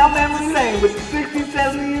back down memory lane with the 60s,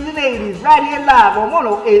 70s, and 80s, right here live on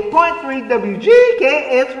 108.3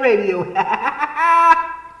 WGKS Radio.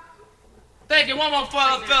 Thank you. One more,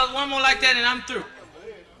 fellas. One more like that, and I'm through.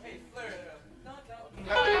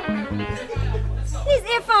 These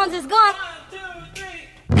earphones is gone.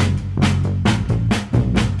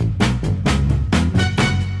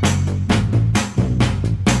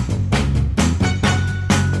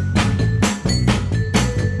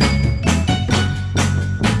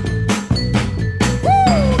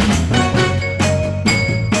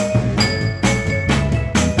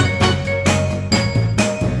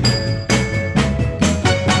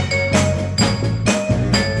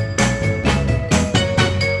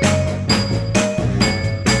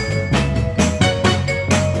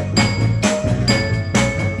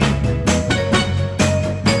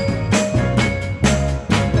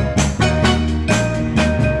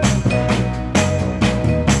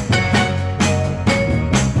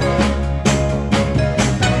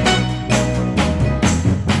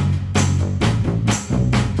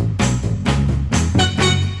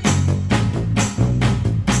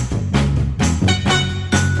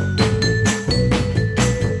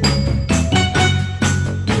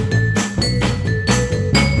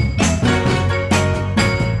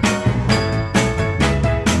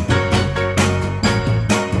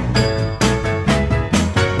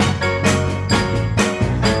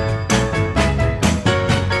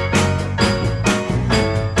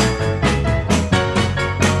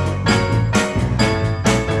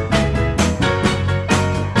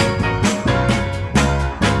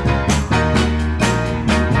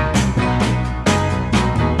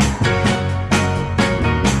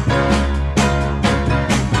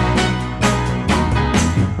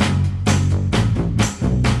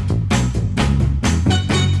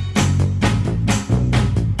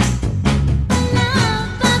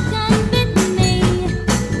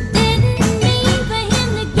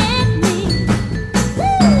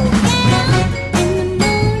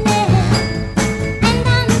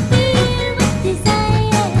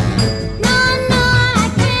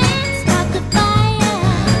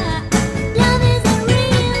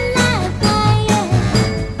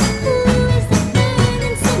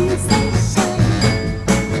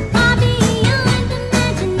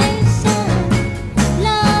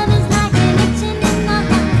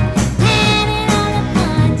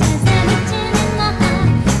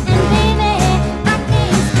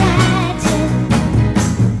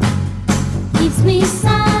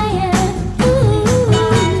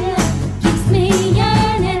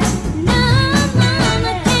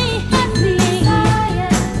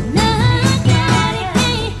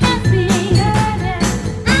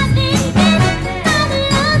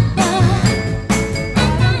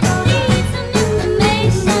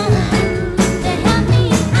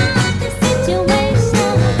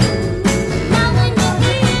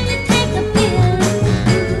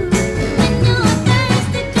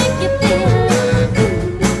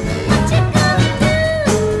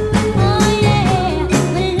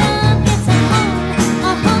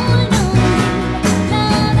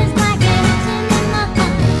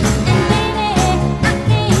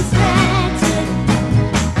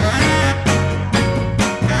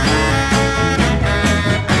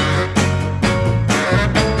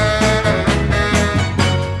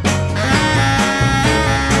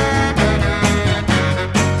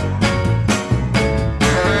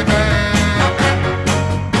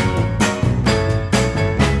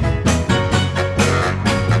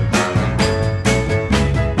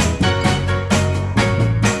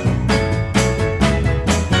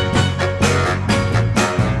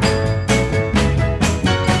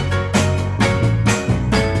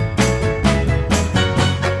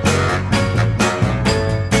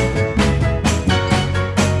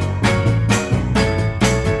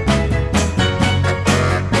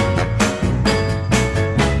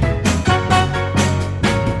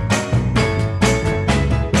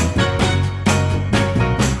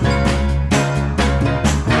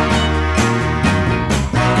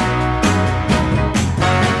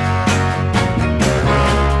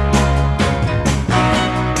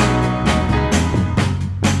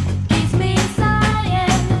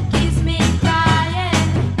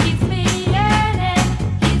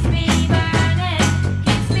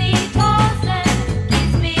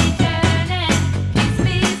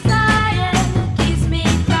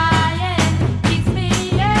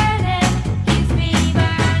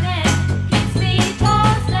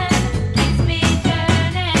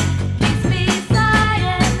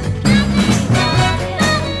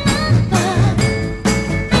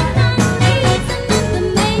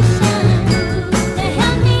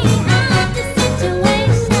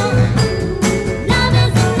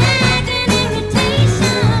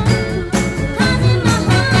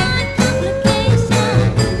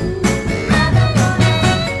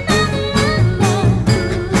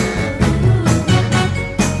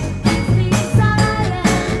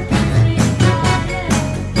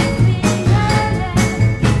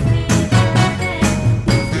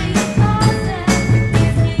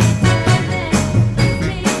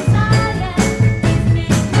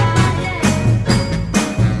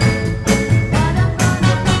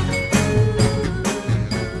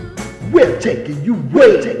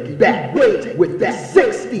 back with that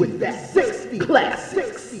 60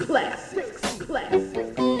 classics.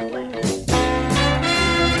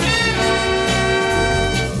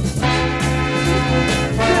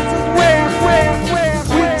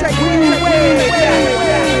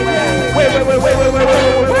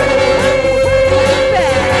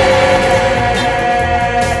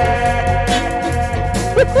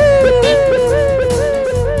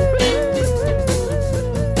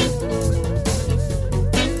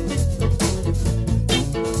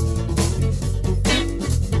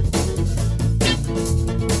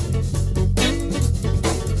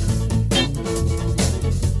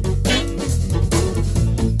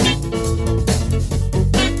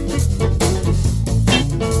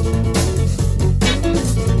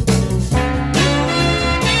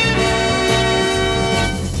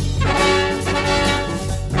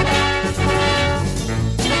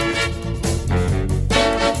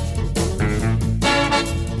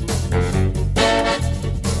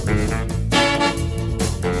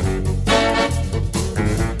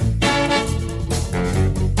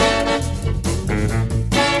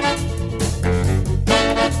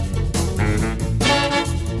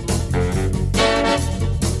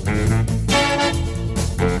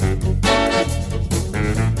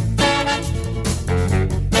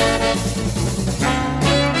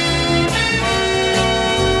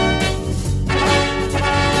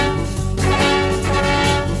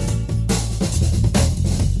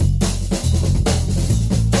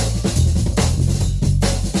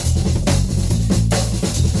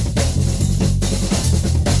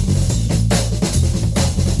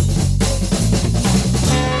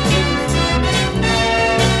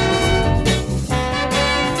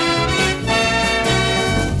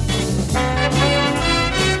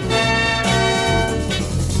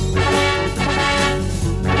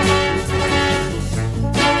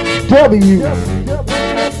 WGKS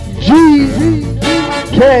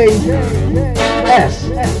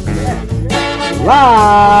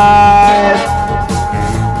live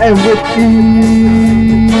and with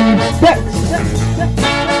effects.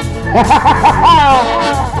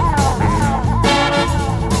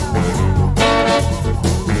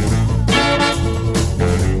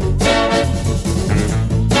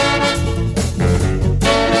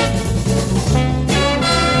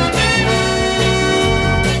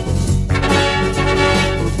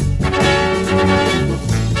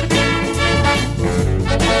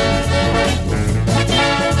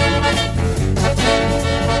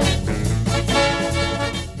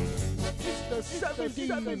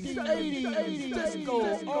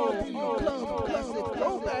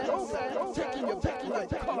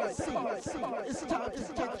 It's time to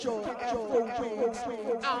get your Afro wings.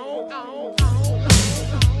 Ow.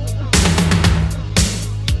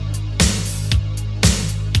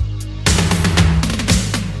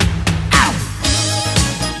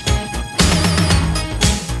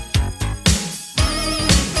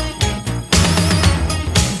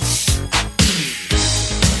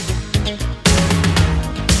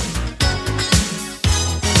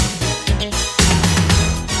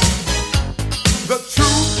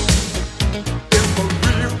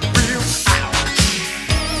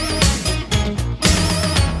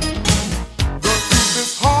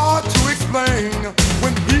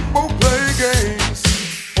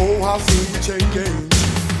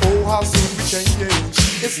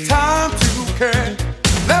 It's time to care.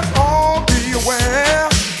 Let's all be aware.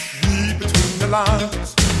 Read between the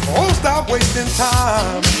lines. Oh, stop wasting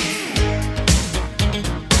time.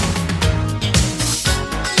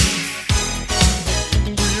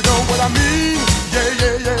 Do you know what I mean? Yeah.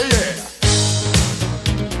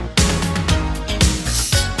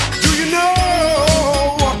 Do you know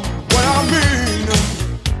what I mean?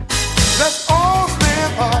 Let's all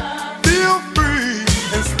stand up, feel free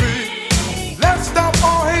and speak. Let's stop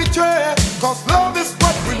all hatred, cause love is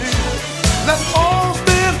what we need. Let's all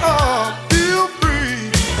stand up, feel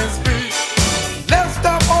free and speak. Let's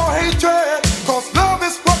stop all hatred.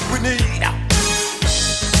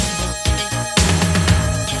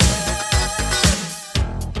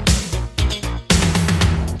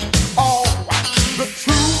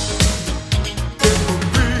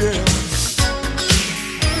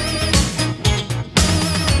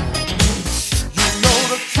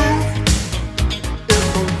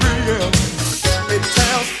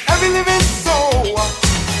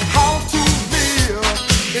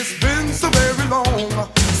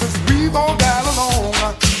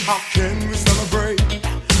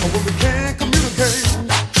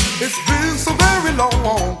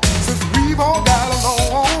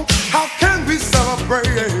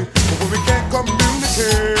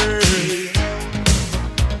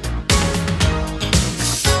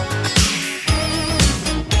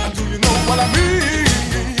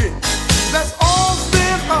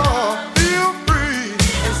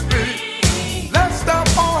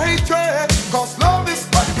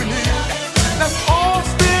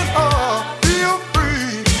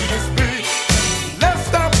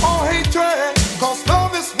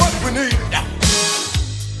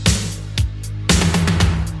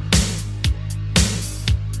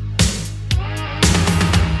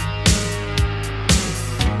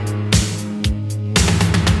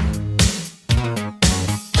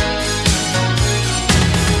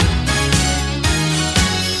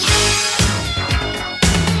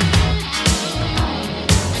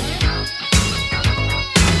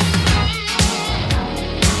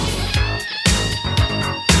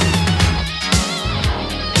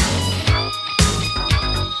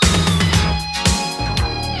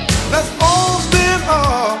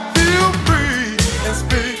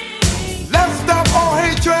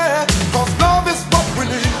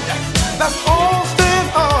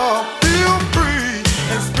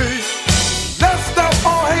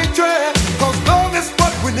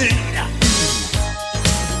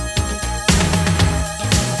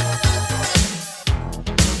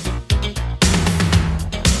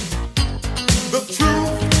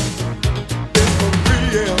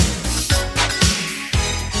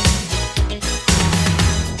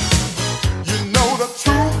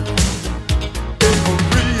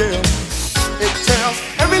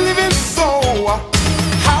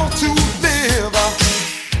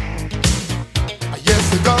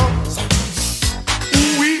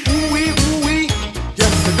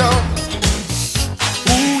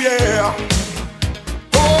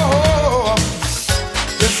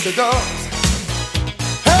 yes it does.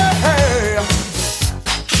 Hey, hey,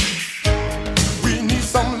 we need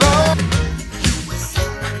some love.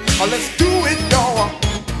 Let's do it, y'all.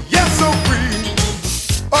 Yes, so free.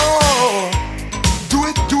 Oh, do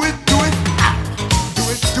it, do it, do it. Do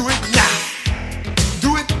it, do it now.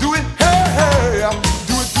 Do it, hey, hey.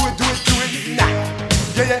 Do it, do it, do it, do it now.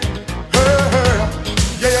 Yeah, yeah, hey, hey.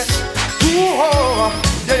 Yeah, yeah. Ooh, oh,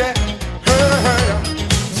 yeah, yeah, hey, hey.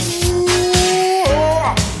 Ooh,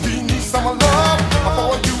 oh, we need some love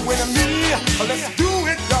for you and me. Let's do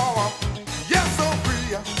it, y'all. Yes, so free.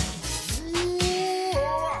 Ooh,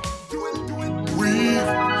 oh, do it, do it.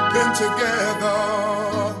 We've been together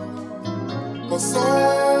for so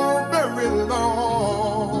very long.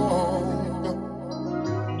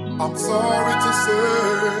 I'm sorry to say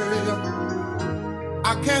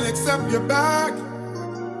I can't accept you back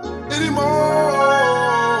anymore.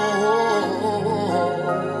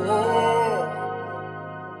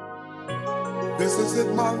 This is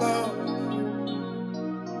it, my love.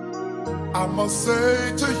 I must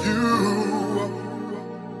say to you,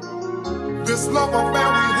 this love affair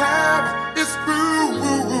we have is through.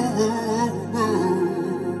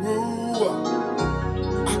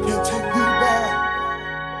 I can't take you back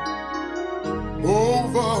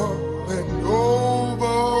over and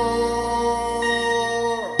over.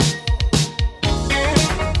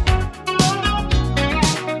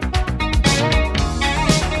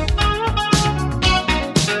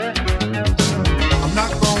 I'm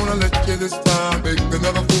not gonna let you this time make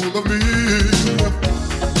another fool of me.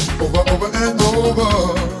 Over and over.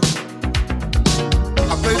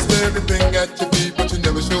 I placed everything at your feet, but you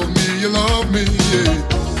never showed me you love me. Yeah.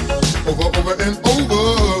 Over and over.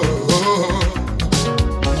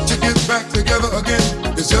 To get back together again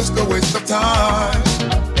is just a waste of time.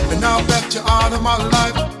 And now that you're out of my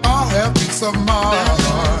life, I'll have peace of mind.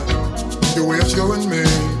 Your way of showing me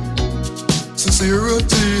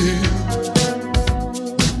sincerity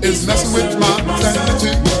is messing with my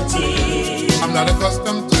sanity. I'm not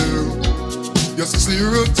accustomed to your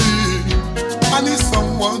sincerity. I need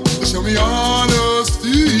someone to show me honesty.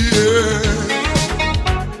 Yeah.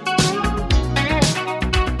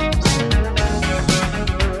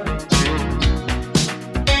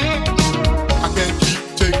 I can't keep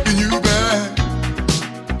taking you back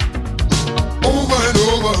over and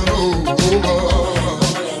over and over.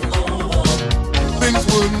 Things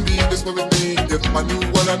wouldn't be this way with me if I knew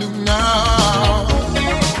what I knew now.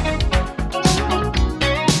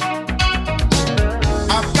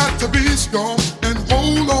 To be strong and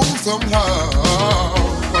hold on somehow.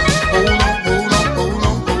 Hold on, hold on, hold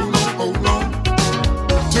on, hold on, hold on.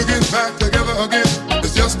 To get back together again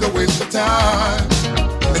is just a waste of time.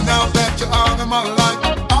 And now that you're out of my life,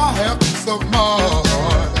 I have peace of mind.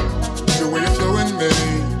 The way you're showing me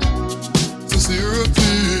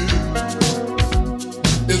sincerity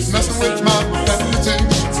is messing with my sanity.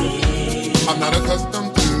 I'm not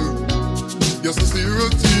accustomed to your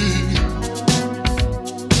sincerity.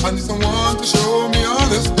 I need someone to show me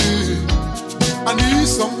honesty. I need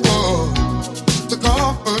someone to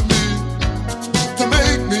comfort me, to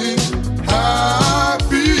make me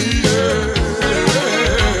happy. Yeah.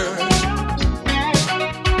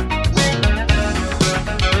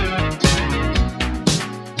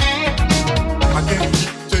 I can't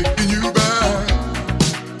keep taking you back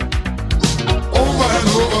over and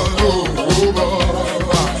over and over.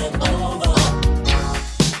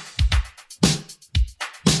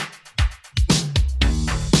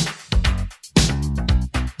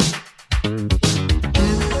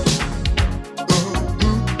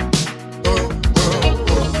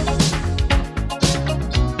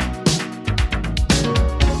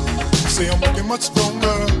 Much stronger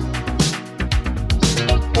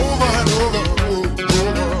over and over, over and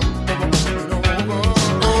over.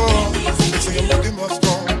 They say I'm looking much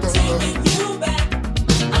stronger. Taking you back,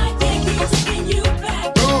 I can't keep taking you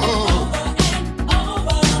back. Over and over,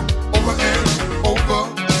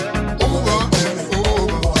 over and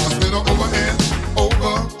over. I said over and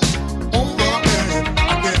over, over and I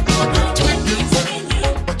can't take you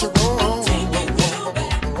back, but you're wrong.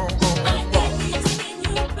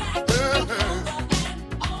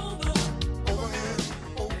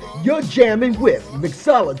 You're jamming with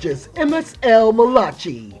mixologist MSL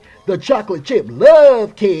Malachi, the chocolate chip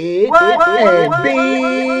love kid, and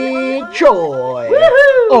Big Troy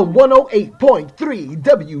on 108.3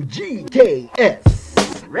 WGKS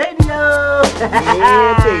Radio.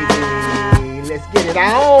 Yeah, baby. Let's get it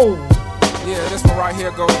on. Yeah, this one right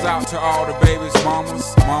here goes out to all the babies,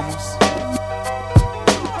 mamas.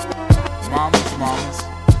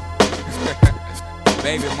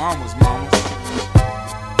 Baby mamas.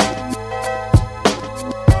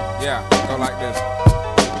 like this.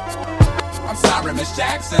 I'm sorry, Miss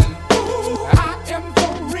Jackson. Ooh, I am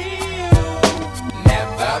for real.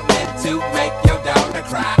 Never meant to make your daughter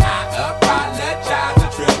cry. I apologize a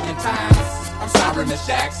trillion times. I'm sorry, Miss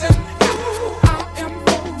Jackson. Ooh, I am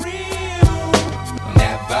for real.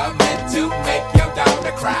 Never meant to make your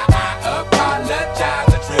daughter cry. I apologize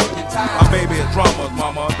a trillion times. My baby is drama,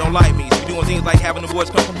 mama, don't like me. She doing things like having the boys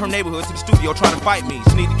come from her neighborhood to the studio trying to fight me.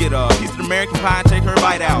 She need to get a piece of the American pie and take her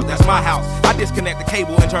bite out. That's my house. I disconnect the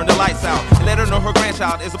cable and turn the lights out and let her know her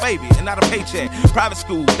grandchild is a baby and not a paycheck. Private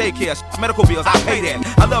school, daycare, medical bills, I pay that.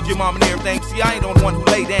 I love your mom and everything. See, I ain't the only one who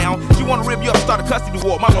lay down. She wanna rip you up, start a custody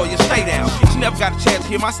war. My lawyer, stay down. She never got a chance to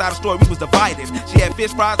hear my side of the story. We was divided. She had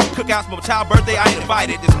fish fries and cookouts for my child's birthday. I ain't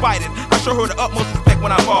invited. Despite it, I show her the utmost respect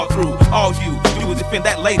when I fall through. All you do is defend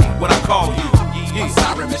that lady when I call you. I'm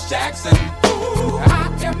sorry, Miss Jackson. Ooh,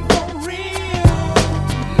 I am for real.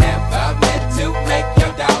 Never meant to make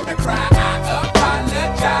your daughter cry. I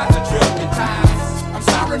apologize a trillion times. I'm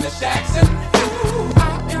sorry, Miss Jackson. Ooh,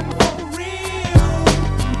 I am for real.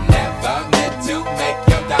 Never meant to make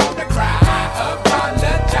your daughter cry. I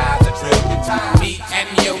apologize a trillion times. Me and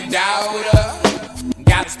your daughter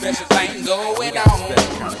got a special thing going on.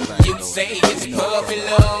 You say it's puppy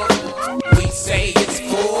love. We say it's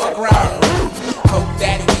full grown. Hope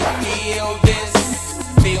that we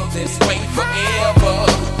feel this way forever.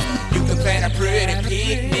 You can plan a pretty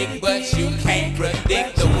picnic, but you can't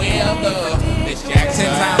predict the weather. Miss Jackson.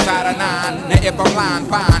 10 times out of 9. Now if I'm lying,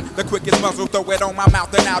 fine. The quickest muzzle, throw it on my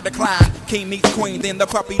mouth and I'll decline. King meets queen, then the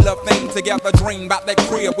puppy love thing. Together dream about that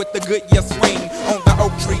crib with the good year swing. On the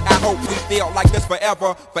oak tree, I hope we feel like this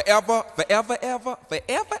forever. Forever, forever, ever,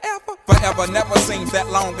 forever, ever. Forever never seems that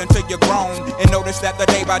long until you're grown. And notice that the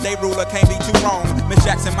day by day ruler can't be too wrong. Miss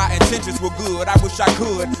Jackson, my intentions were good. I wish I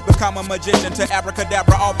could become a magician to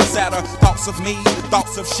abracadabra all the sadder. Thoughts of me,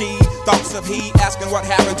 thoughts of she, thoughts of he. Asking what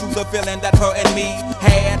happened to the feeling that her and me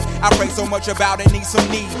had. I pray so much about it, need some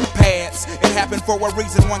knee pads. It happened for a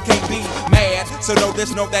reason, one can't be mad. So know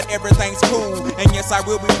this, know that everything's cool. And yes, I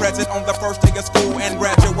will be present on the first day of school and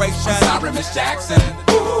graduation. I'm sorry, Miss Jackson.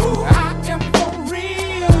 Ooh, I am for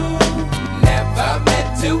real. Never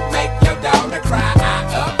meant to make your daughter cry. I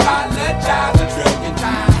apologize a trillion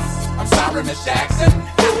times. I'm sorry, Miss Jackson.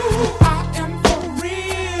 Ooh, I am for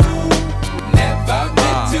real. Never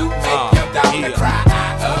meant to make your daughter cry. I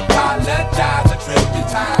apologize a trillion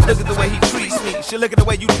times. Look at the way he treats me. Shit, look at the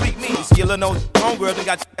way you treat me. Skillin' those homegirls and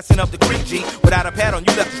got sent up the creek, G. Without a pad on,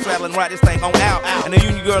 you left the straddle and ride this thing on out. And the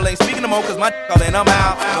union girl ain't speaking no more, cause my callin' I'm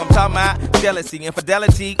out. I'm talking about jealousy,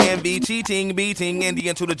 infidelity, envy, cheating, beating, and the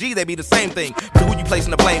N to the G, they be the same thing. But who you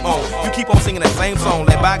placing the blame on? You keep on singing that same song.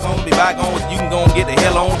 Let bygones be bygones, you can go and get the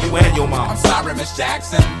hell on you and your mom. I'm sorry, Miss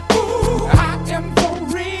Jackson. Ooh, I am for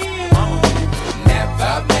real.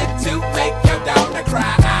 Never meant to make your daughter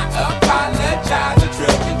cry. I apologize a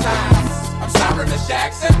trillion times. I'm sorry, Miss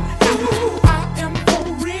Jackson. Ooh, I am for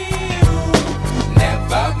real.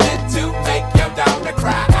 Never meant to make your daughter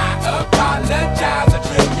cry. I apologize a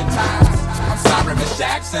trillion times. I'm sorry, Miss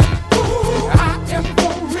Jackson. Ooh, I am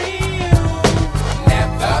for real.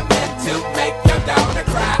 Never meant to make your daughter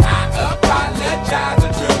cry. I apologize a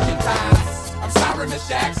trillion times. I'm sorry, Miss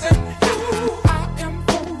Jackson. Ooh, I am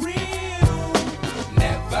for real.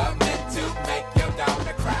 Never meant to make your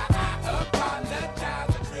daughter cry. I apologize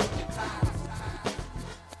a trillion times.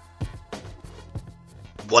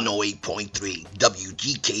 108.3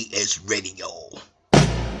 WGKS Radio.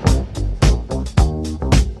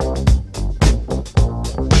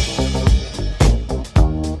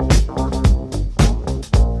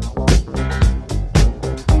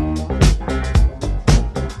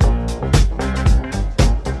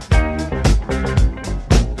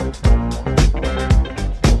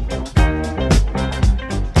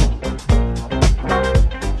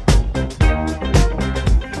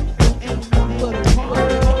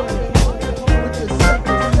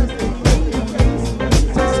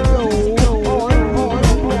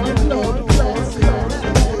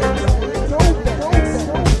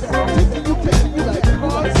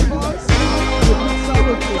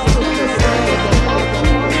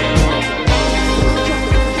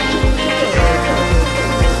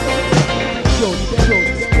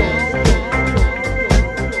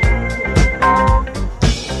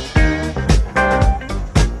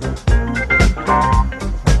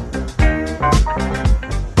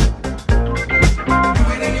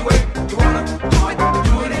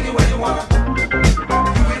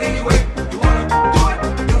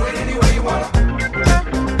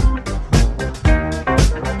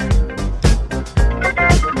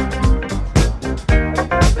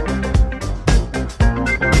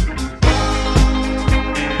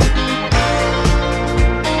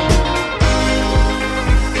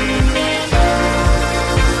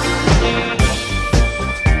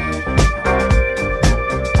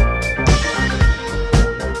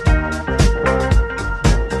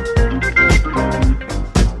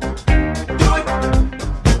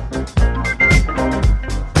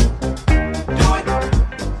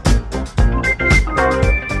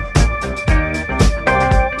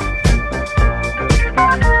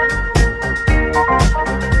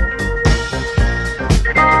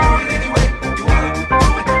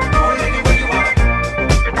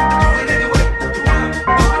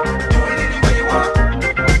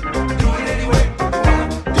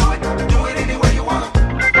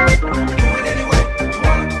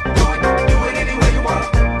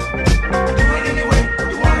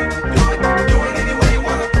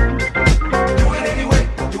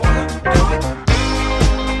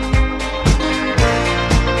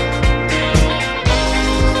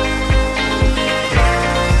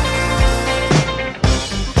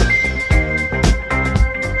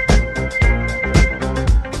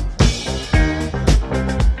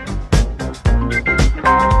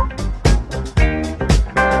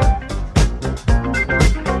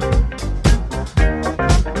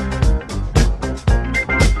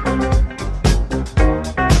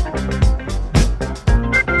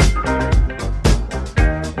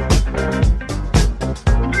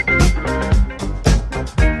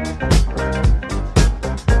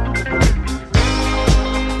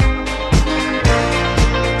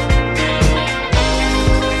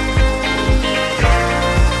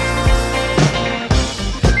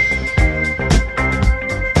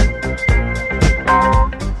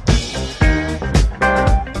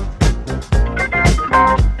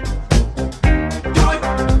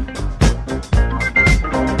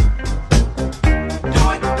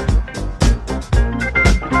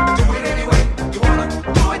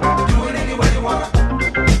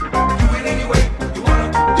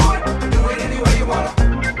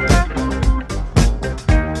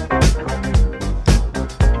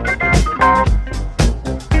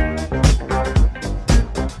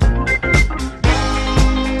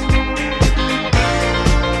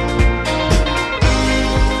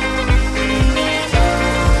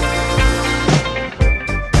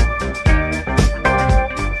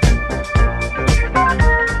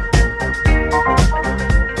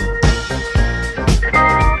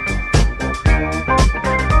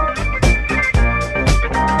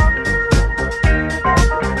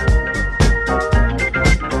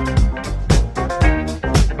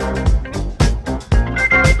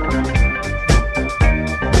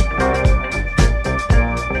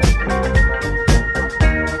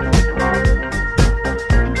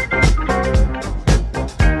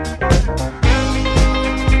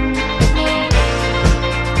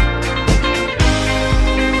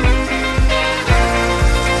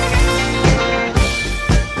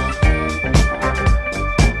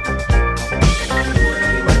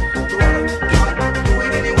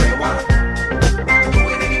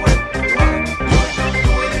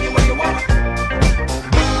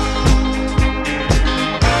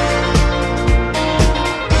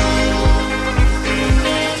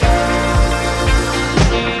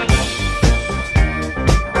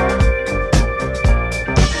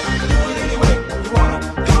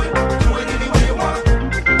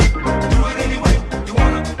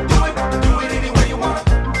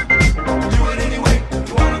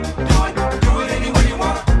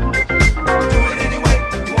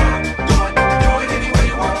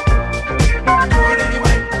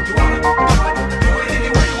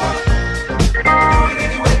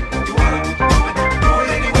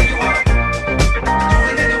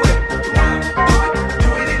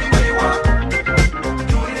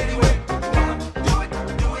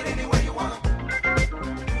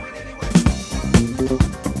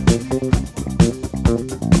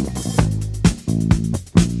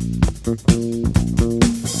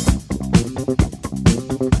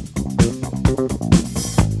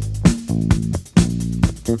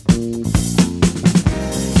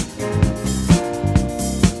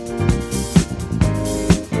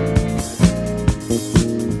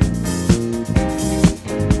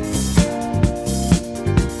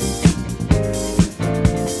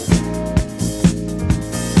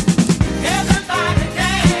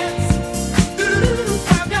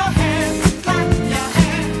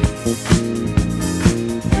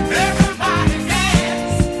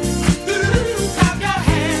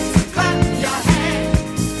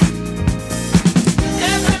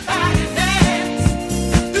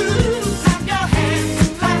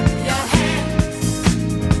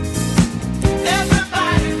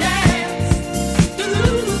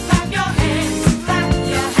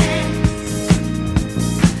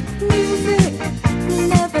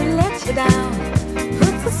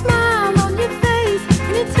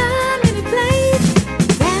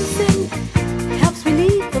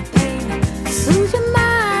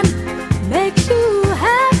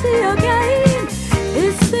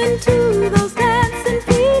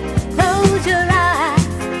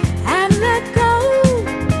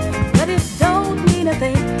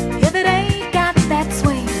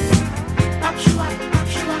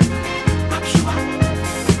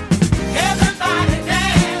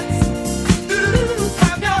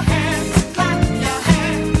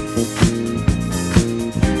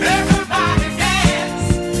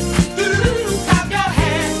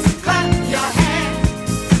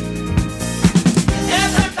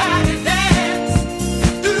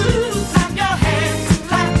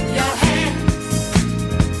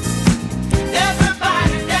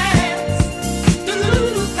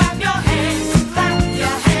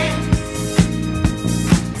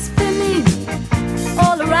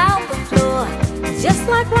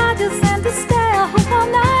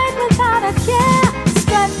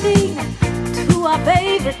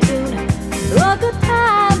 A good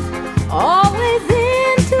time, always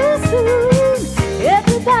in too soon.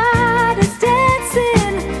 Everybody's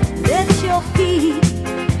dancing, let your feet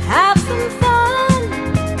have some fun.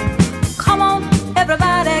 Come on,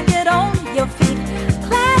 everybody, get on your feet.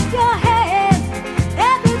 Clap your hands,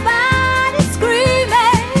 everybody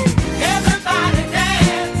screaming. Everybody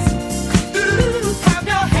dance, ooh, clap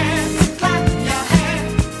your hands, clap your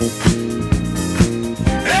hands.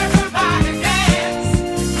 Everybody dance,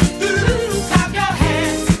 ooh, clap your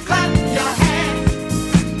hands, clap your hands.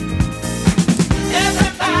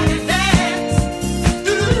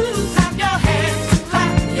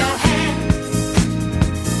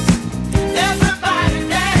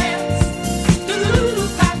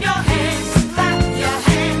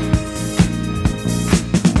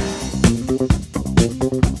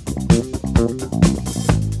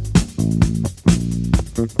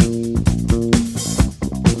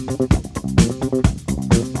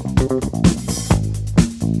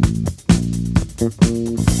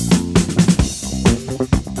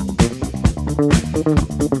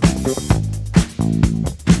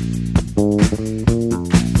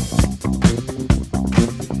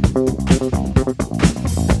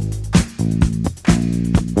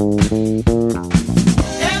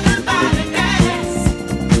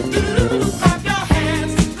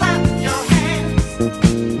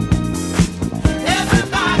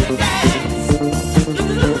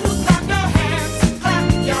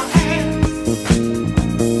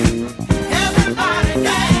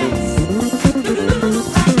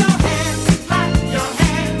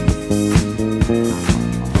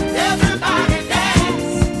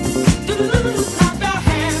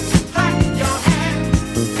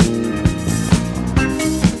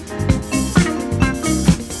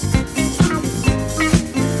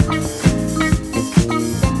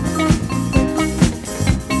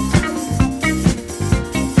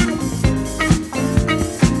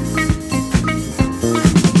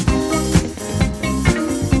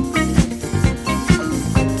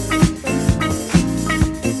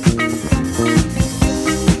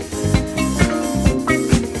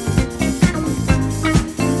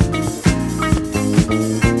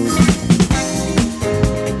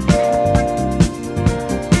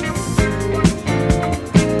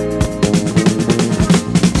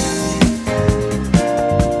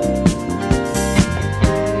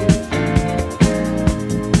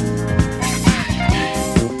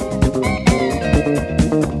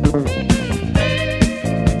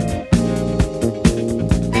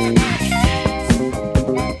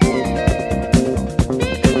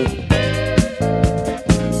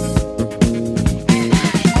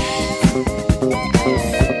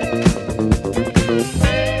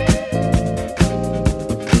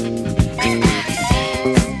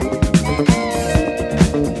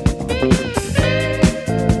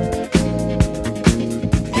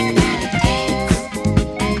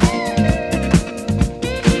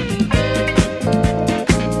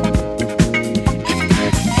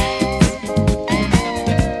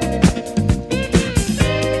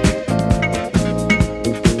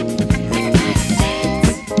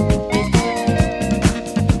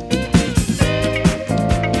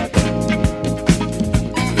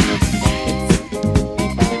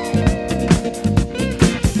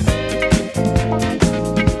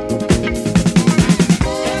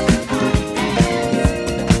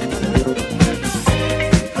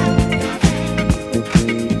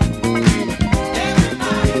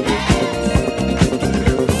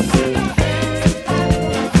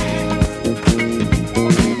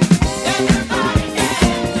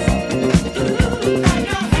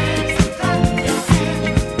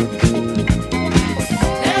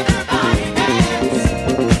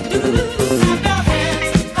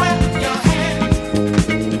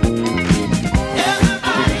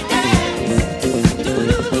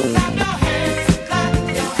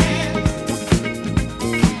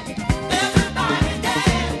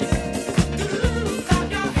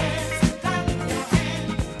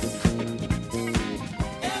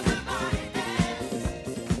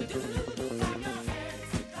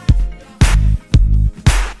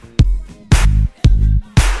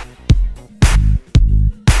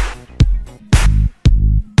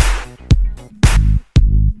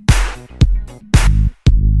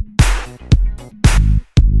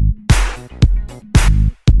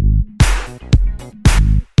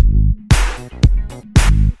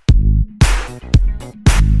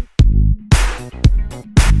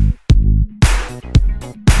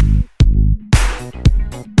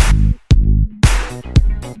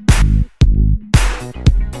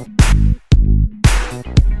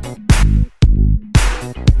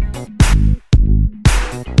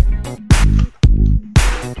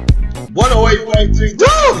 108.3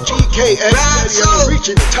 WGKS Radio,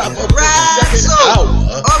 reaching the top of the second hour.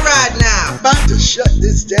 All right now. About to shut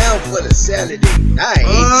this down for the Saturday night.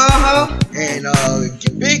 And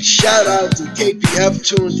big shout out to KPF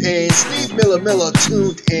tuned in, Steve Miller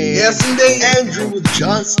tuned in. Yes, indeed. Andrew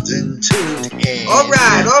Johnston tuned in. All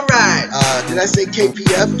right. Did I say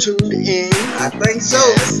KPF tuned in? I think so.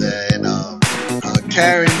 Yes, and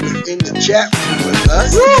Karen was in the chat room with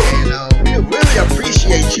us. Woo! And we really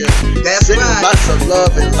appreciate you. That's sending right. lots of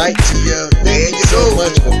love and light to you. Thank you so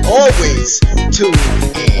much for always tuning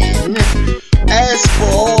in. As for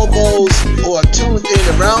all those who are tuned in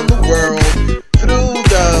around the world through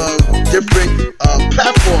the different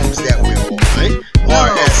platforms that we're on,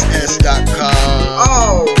 RSS.com,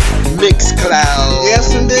 Mixcloud,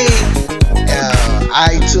 yes indeed,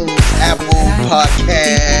 iTunes, Apple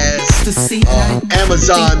Podcasts,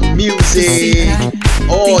 Amazon Music,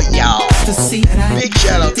 all y'all. Big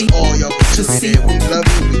shout out to all y'all for tuning in. We love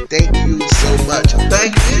you. We thank you so much.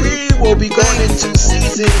 Thank you. We will be going into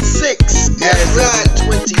season 6 as the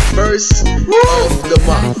 21st of the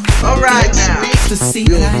month. All right Next now. week,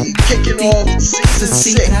 we'll be kicking off season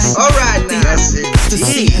 6. All right now. Yes,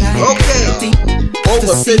 indeed. Okay.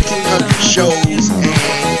 Over 1,500 shows, and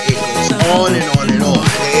it goes on and on and on.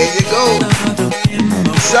 There you go.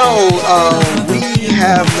 So, we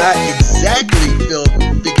have not exactly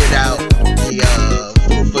figured out the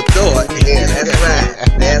food for thought. Yeah,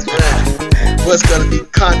 that's right. What's going to be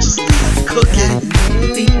consciously cooking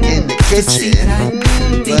in the kitchen.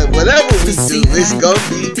 But whatever we do, it's going to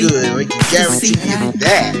be good. We can guarantee you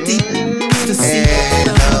that.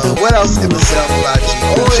 And what else in the Malachi?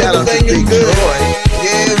 Shout out to Big Troy.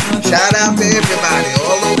 Yeah, shout out to everybody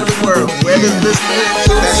all over the world. Whoever's listening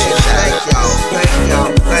to us, thank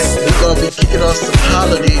y'all. We're going to be kicking off some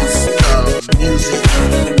holiday music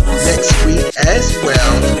next week as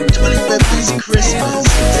well. 25th is Christmas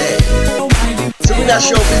Day. So we're not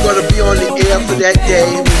sure if we're going to be on the air for that day.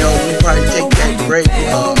 You know, we'll probably take that break.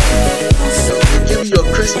 We'll give you a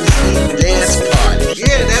Christmas Eve dance party.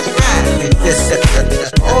 Yeah, that's right.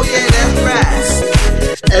 Oh yeah, that's right.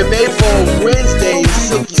 And maybe for Wednesday,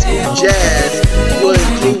 Silky Smooth Jazz will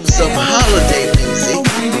include some holiday music.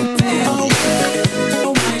 Yeah.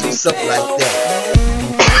 Do something like that.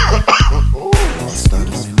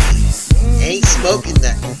 Ain't smoking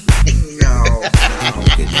nothing. No.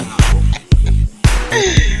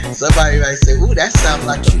 Somebody might say, ooh, that sounds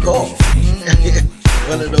like a cough.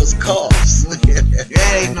 One of those coughs.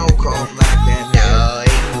 That ain't no cough like that. No,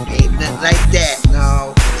 ain't nothing like that.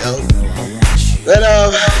 No. But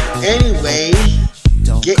anyway,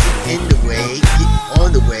 getting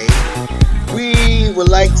on the way, we would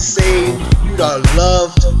like to say you are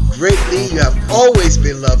loved greatly. You have always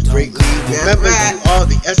been loved greatly. Remember, you are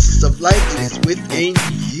the essence of life that is within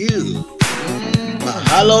you.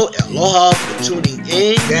 Mahalo, aloha for tuning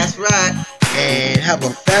in. That's right. And have a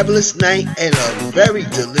fabulous night and a very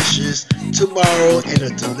delicious tomorrow and a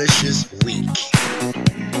delicious week.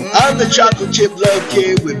 I'm the Chocolate Chip Love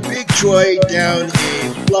Kid with Big Troy down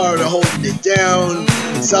in Florida holding it down.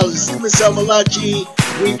 In South Malachi,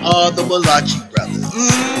 we are the Malachi Brothers.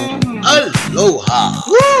 Aloha.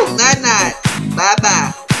 Woo! Night.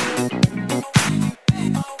 Bye-bye.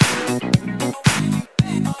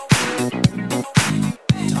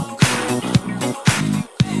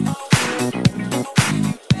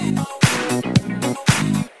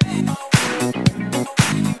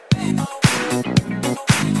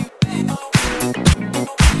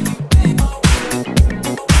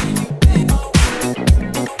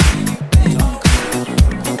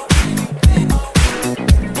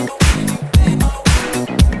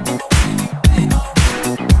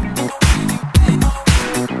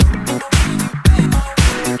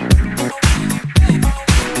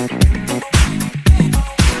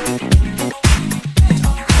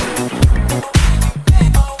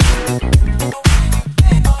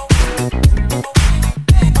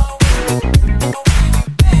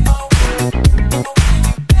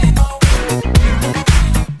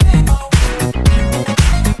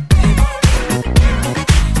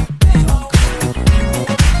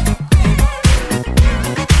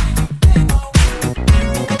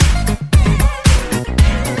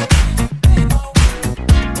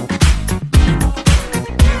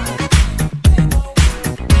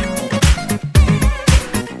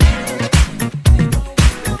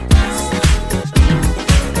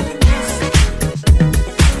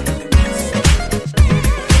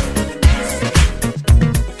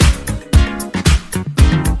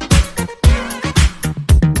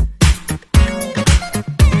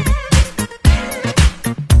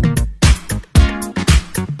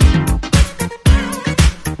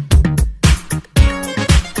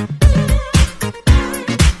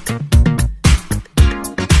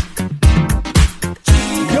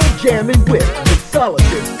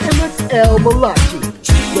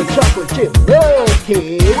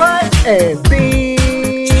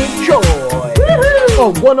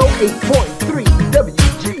 on 108.3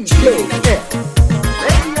 WGKS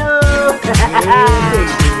Radio.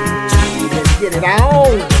 Let's get it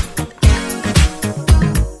on.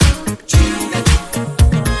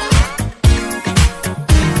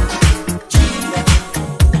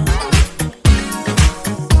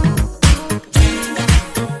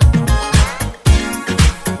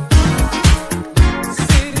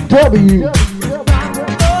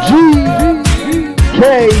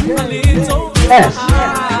 WGKS.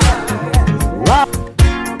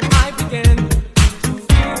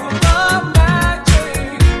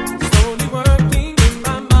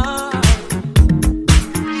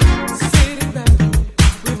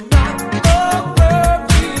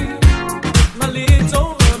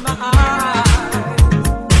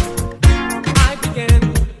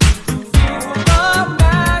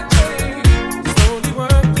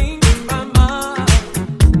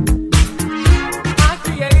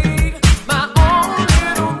 My own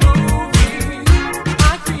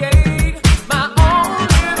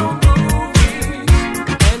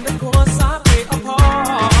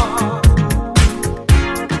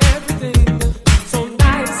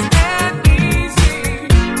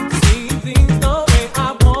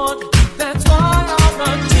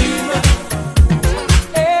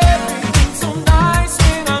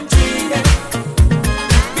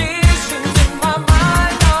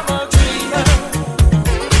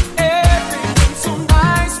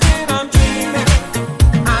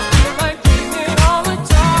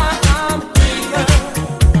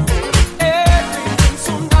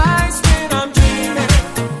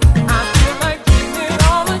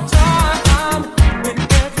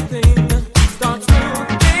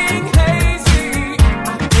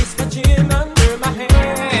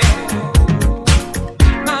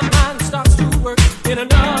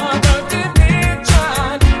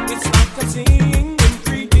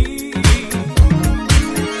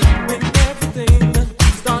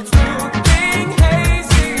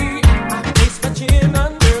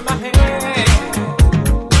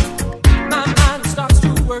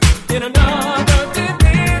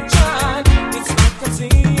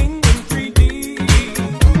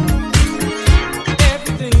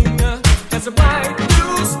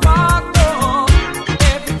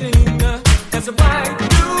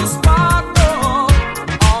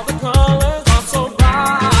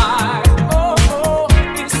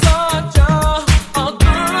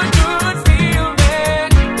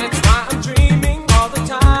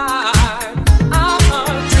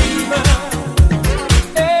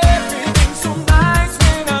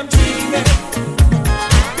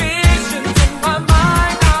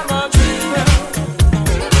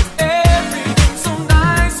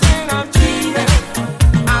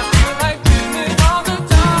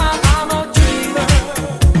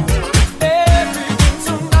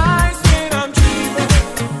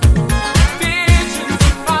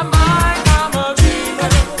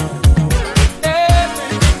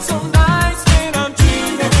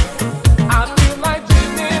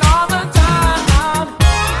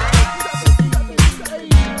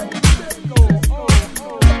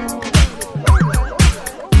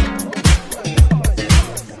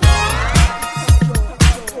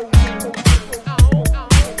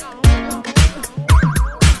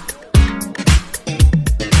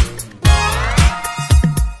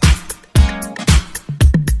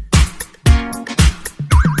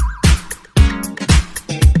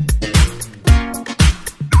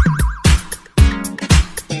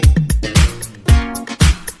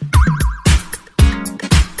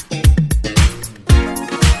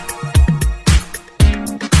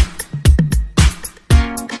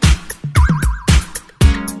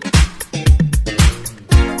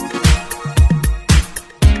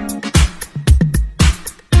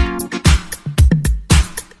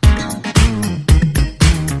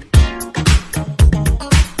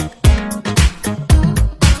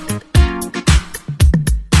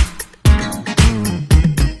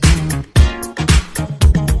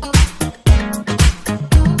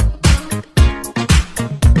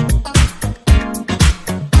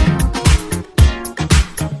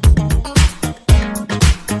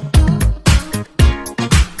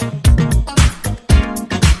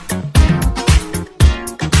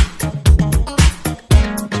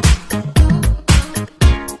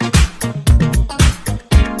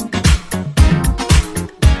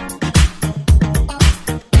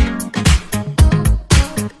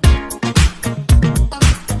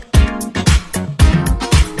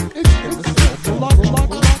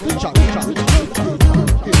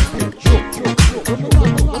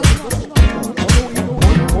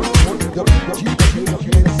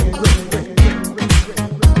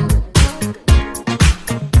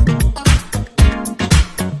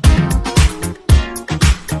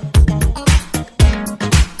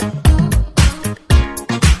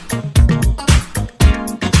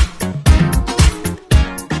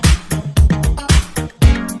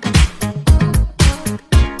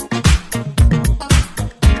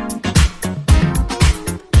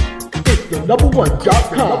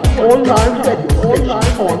number1.com, online radio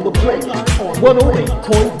station on the plane,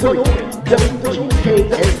 108.3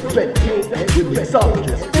 WGKS Radio, with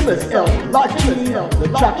mixologist MSL Lachi, the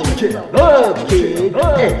Chocolate Chip, Love Kid,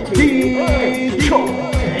 and Detroit.